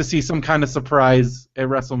would like to see some kind of surprise at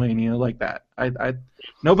WrestleMania like that.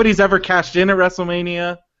 Nobody's ever cashed in at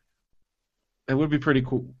WrestleMania. It would be pretty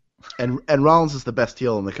cool. And Rollins is the best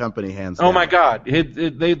heel in the company, hands down. Oh my God! If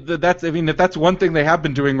that's one thing they have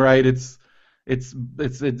been doing right, it's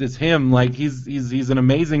him. Like he's an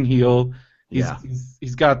amazing heel.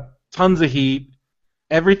 He's got tons of heat.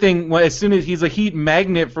 Everything. As soon as he's a heat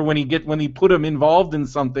magnet for when he put him involved in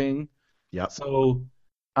something. Yep. So,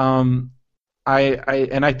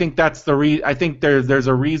 I think that's I think there's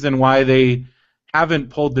a reason why they haven't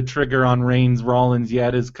pulled the trigger on Reigns Rollins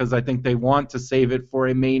yet is because I think they want to save it for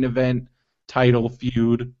a main event title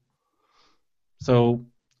feud. So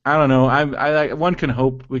I don't know. One can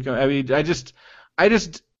hope we can. I mean, I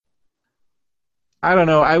don't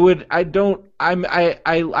know. I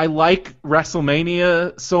like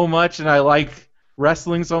WrestleMania so much, and I like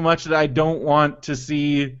wrestling so much that I don't want to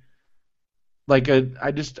see I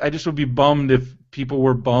just would be bummed if people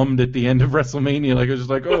were bummed at the end of WrestleMania. Like it was just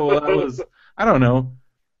like, oh, well, that was. I don't know.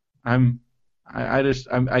 I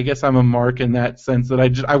guess I'm a mark in that sense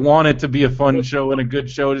that I want it to be a fun show and a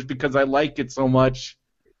good show just because I like it so much.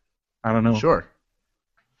 I don't know. Sure.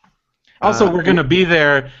 Also, we're gonna be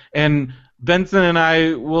there, and Benson and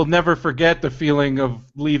I will never forget the feeling of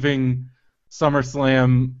leaving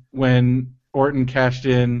SummerSlam when Orton cashed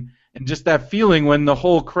in, and just that feeling when the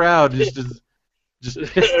whole crowd just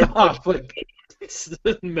pissed off. Like,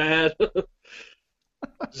 mad.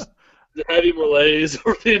 Just heavy malaise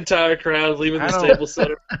over the entire crowd leaving the Staples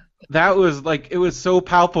Center. That was like, it was so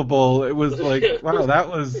palpable. It was like, wow,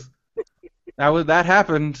 that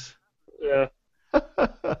happened. Yeah.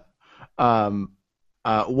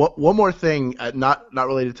 One more thing, not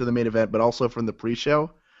related to the main event, but also from the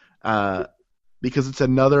pre-show, because it's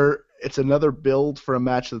another build for a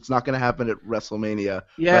match that's not going to happen at WrestleMania.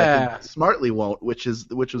 Yeah. But I think smartly won't, which was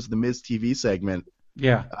the Miz TV segment.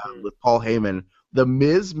 Yeah. With Paul Heyman, the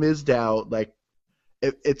Miz out, like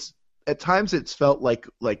it's at times it's felt like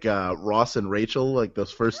Ross and Rachel, like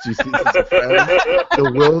those first two seasons of Friends.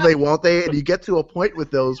 The will they, won't they, and you get to a point with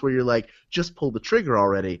those where you're like, just pull the trigger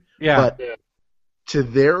already. Yeah. But to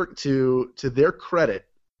their credit,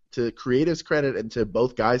 to creative's credit, and to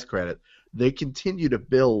both guys' credit, they continue to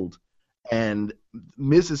build, and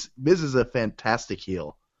Miz is a fantastic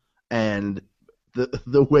heel, and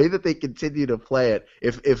the way that they continue to play it,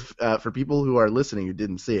 if for people who are listening who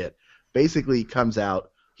didn't see it, basically he comes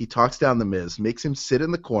out, he talks down the Miz, makes him sit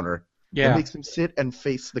in the corner, and makes him sit and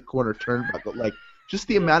face the corner turnbuckle, like just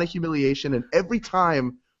the amount of humiliation, and every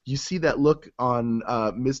time you see that look on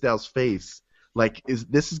Mizdow's face, like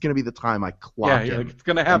this is going to be the time I clock him. Like, it's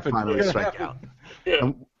going to happen. And finally strike out.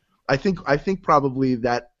 Yeah. I think probably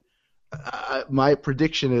that my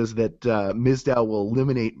prediction is that Mizdow will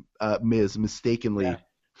eliminate Miz mistakenly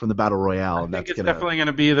from the Battle Royale, and I think that's it's definitely going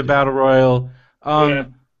to be the Battle Royal.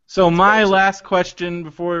 So my last question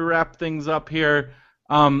before we wrap things up here,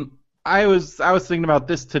 I was thinking about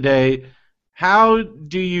this today. How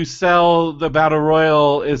do you sell the Battle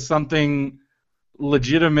Royal as something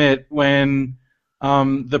legitimate when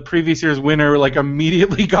the previous year's winner like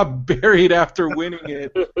immediately got buried after winning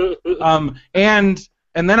it?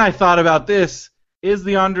 And then I thought about this: is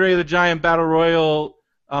the Andre the Giant Battle Royal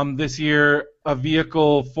this year a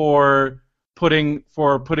vehicle for putting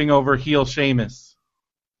over heel Sheamus?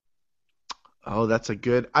 Oh, that's a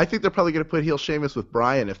good. I think they're probably going to put heel Sheamus with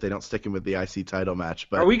Bryan if they don't stick him with the IC title match.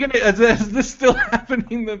 But are we gonna? Is this still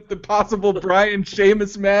happening? The possible Bryan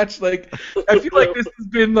Sheamus match? Like, I feel like this has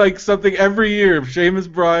been like something every year. Sheamus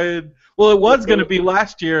Bryan. Well, it was going to be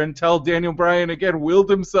last year until Daniel Bryan again willed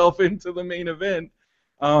himself into the main event.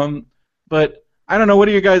 But I don't know. What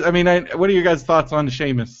are you guys? I mean, what are your guys' thoughts on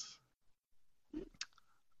Sheamus?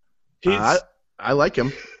 I like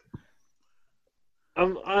him.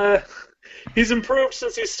 He's improved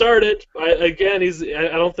since he started. I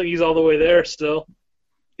don't think he's all the way there still.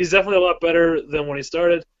 He's definitely a lot better than when he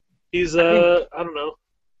started. He's I don't know.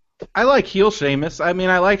 I like heel Sheamus. I mean,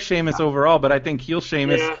 I like Sheamus overall, but I think heel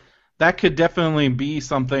Sheamus, that could definitely be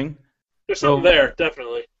something. There's something there,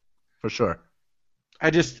 definitely. For sure.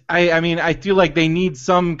 I mean, I feel like they need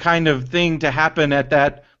some kind of thing to happen at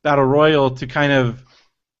that Battle Royal to kind of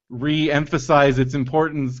re-emphasize its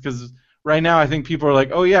importance, because right now I think people are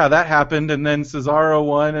like, oh yeah, that happened, and then Cesaro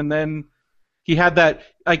won, and then he had that,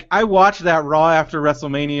 like, I watched that Raw after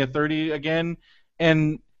WrestleMania 30 again,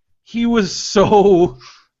 and he was so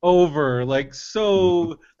over, like,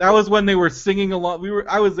 so, that was when they were singing along,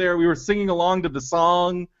 I was there, we were singing along to the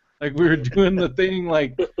song, like, we were doing the thing,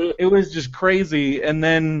 like, it was just crazy, and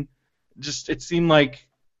then just, it seemed like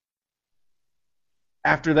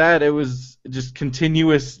after that, it was just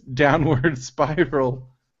continuous downward spiral.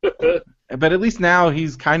 But at least now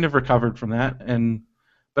he's kind of recovered from that,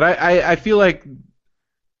 but I feel like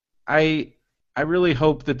I really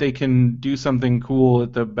hope that they can do something cool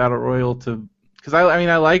at the Battle Royal because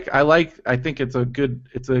I think it's a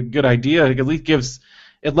good idea. It at least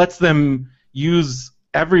lets them use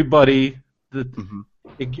everybody.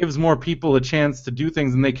 It gives more people a chance to do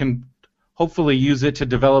things, and they can hopefully use it to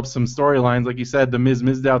develop some storylines. Like you said, the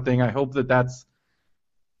Mizdow thing. I hope that that's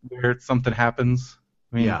where something happens.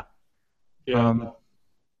 I mean, yeah.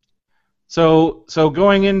 So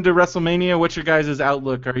going into WrestleMania, what's your guys'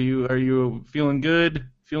 outlook? Are you feeling good?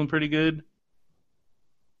 Feeling pretty good?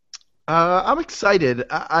 I'm excited.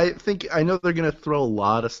 I know they're going to throw a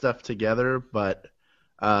lot of stuff together, but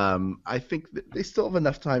I think they still have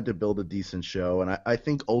enough time to build a decent show, and I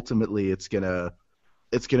think ultimately it's gonna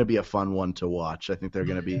be a fun one to watch. I think there are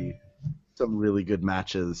going to be some really good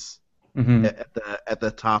matches at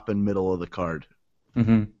the top and middle of the card.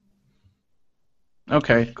 Mm-hmm.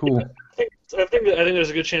 Okay, cool. I think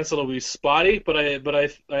there's a good chance it'll be spotty, but I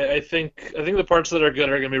think the parts that are good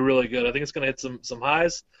are going to be really good. I think it's going to hit some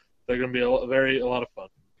highs. They're going to be a lot of fun.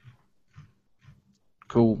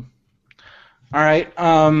 Cool. All right.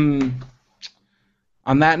 On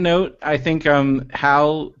that note, I think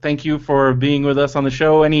Hal, thank you for being with us on the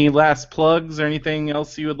show. Any last plugs or anything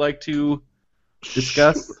else you would like to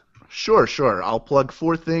discuss? Sure. I'll plug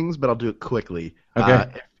 4 things, but I'll do it quickly. Okay.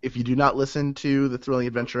 If you do not listen to the Thrilling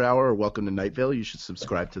Adventure Hour or Welcome to Night Vale, you should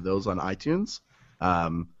subscribe to those on iTunes.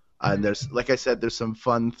 And there's, like I said, there's some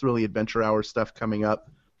fun Thrilling Adventure Hour stuff coming up.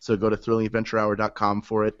 So go to thrillingadventurehour.com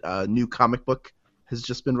for it. New comic book has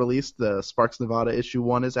just been released. The Sparks Nevada issue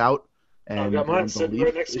 1 is out. And I've got mine sitting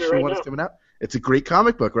right next to me right now. Is coming out. It's a great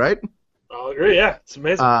comic book, right? I'll agree, yeah. It's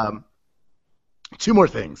amazing. 2 more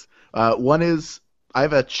things. One is I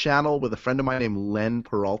have a channel with a friend of mine named Len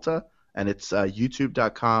Peralta, and it's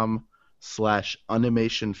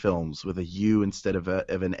youtube.com/unimationfilms with a U instead of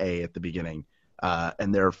an A at the beginning.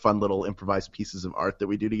 And they're fun little improvised pieces of art that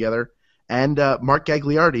we do together. And Mark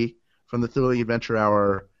Gagliardi from the Thrilling Adventure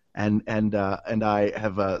Hour and I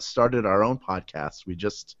have started our own podcast. We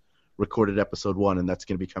just recorded episode 1, and that's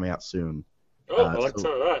going to be coming out soon. Oh, I like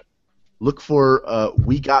some of that. Look for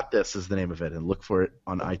We Got This is the name of it, and look for it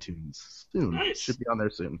on iTunes soon. Nice. It should be on there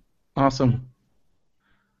soon. Awesome.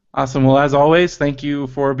 Well, as always, thank you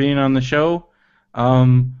for being on the show.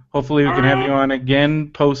 Hopefully we can have you on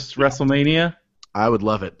again post WrestleMania. I would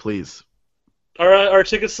love it, please. Are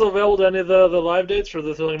tickets still available to any of the live dates for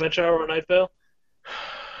the Thrilling Adventure Hour or Night Vale?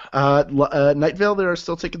 Night Vale, there are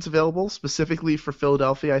still tickets available, specifically for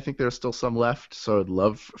Philadelphia. I think there are still some left, so I'd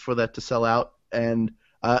love for that to sell out. And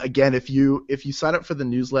again, if you sign up for the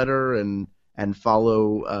newsletter and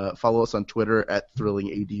follow us on Twitter at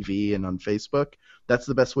ThrillingADV and on Facebook, that's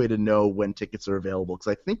the best way to know when tickets are available.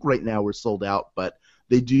 Because I think right now we're sold out, but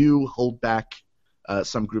they do hold back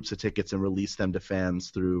some groups of tickets and release them to fans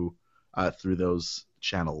through those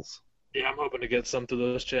channels. Yeah, I'm hoping to get some to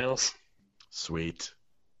those channels. Sweet.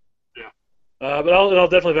 Yeah. But I'll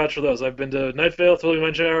definitely vouch for those. I've been to Night Vale, Thrilling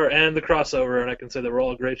Adventure Hour, and the Crossover, and I can say they were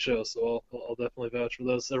all great shows, so I'll definitely vouch for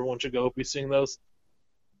those. Everyone should go be seeing those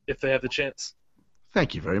if they have the chance.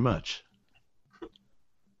 Thank you very much.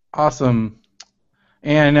 Awesome.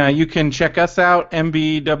 And you can check us out,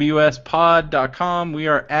 mbwspod.com. We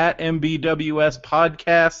are at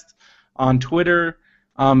mbwspodcast on Twitter.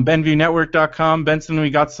 BenviewNetwork.com. Benson, we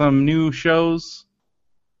got some new shows.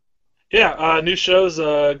 Yeah, new shows.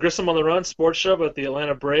 Grissom on the Run sports show about the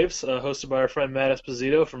Atlanta Braves, hosted by our friend Matt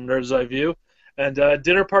Esposito from Nerd's Eye View. And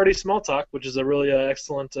Dinner Party Small Talk, which is a really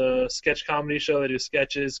excellent sketch comedy show. They do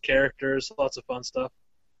sketches, characters, lots of fun stuff.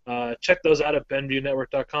 Check those out at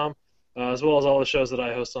BenviewNetwork.com, as well as all the shows that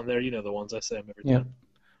I host on there. You know the ones I say them every time.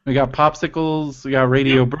 We got Popsicles. We got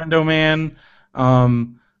Radio Brendo Man.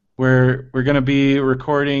 We're going to be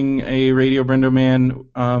recording a Radio Brendo Man.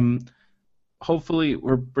 Hopefully,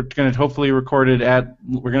 we're going to record it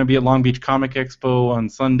we're going to be at Long Beach Comic Expo on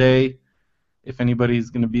Sunday. If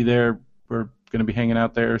anybody's going to be there, we're going to be hanging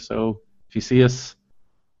out there. So if you see us,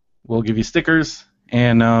 we'll give you stickers.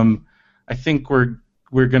 And I think we're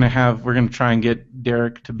going to try and get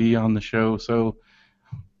Derek to be on the show. So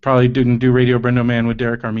probably didn't do Radio Brendo Man with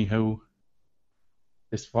Derek Armijo.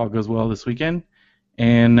 If all goes well this weekend.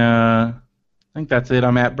 And I think that's it.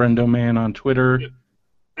 I'm at Brendo Man on Twitter. Yep.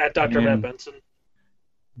 At Dr. Matt Benson.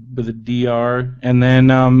 With a DR. And then,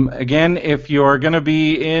 again, if you're going to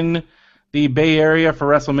be in the Bay Area for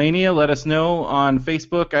WrestleMania, let us know on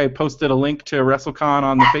Facebook. I posted a link to WrestleCon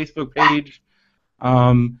on the Facebook page.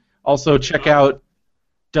 Also, check out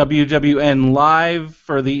WWN Live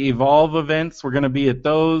for the Evolve events. We're going to be at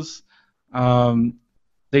those. They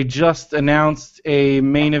just announced a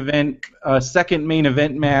main event, second main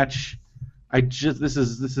event match. This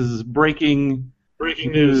is breaking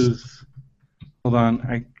news. Hold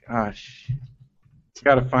on,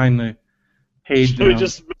 gotta find the page. They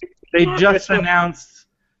just announced,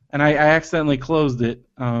 and I accidentally closed it.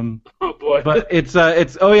 Oh boy! But it's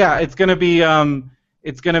gonna be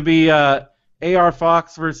AR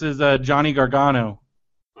Fox versus Johnny Gargano.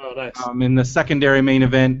 Oh, nice. In the secondary main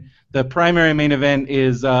event. The primary main event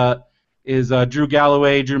is Drew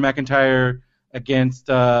Galloway, Drew McIntyre against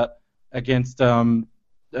PJ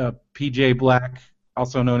Black,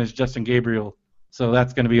 also known as Justin Gabriel. So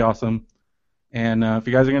that's going to be awesome. And if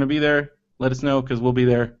you guys are going to be there, let us know because we'll be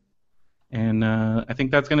there. And I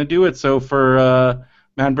think that's going to do it. So for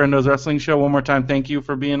Matt Brendo's Wrestling Show, one more time, thank you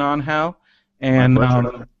for being on, Hal. And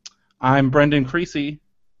I'm Brendan Creasy.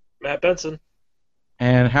 Matt Benson.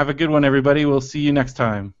 And have a good one, everybody. We'll see you next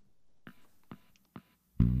time.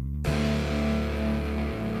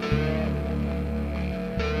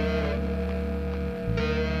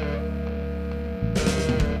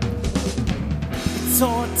 It's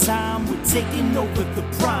our time, we're taking over the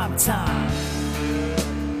prime time.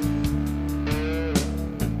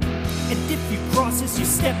 And if you cross us, you're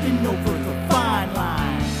stepping over the fine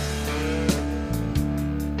line.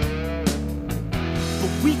 But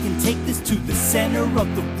we can take this to the center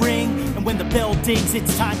of the ring. And when the bell dings,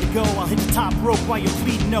 it's time to go. I'll hit the top rope while you're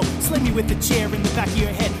bleeding. No, slam you with a chair in the back of your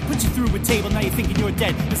head. Put you through a table, now you're thinking you're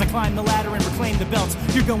dead. As I climb the ladder and reclaim the belts,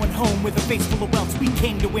 you're going home with a face full of welts. We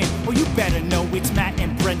came to win. Oh, you better know it's Matt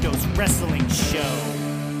and Brendo's Wrestling Show.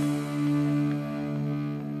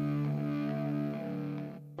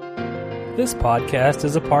 This podcast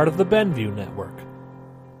is a part of the Benview Network.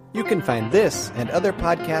 You can find this and other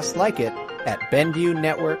podcasts like it at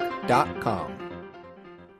BenviewNetwork.com.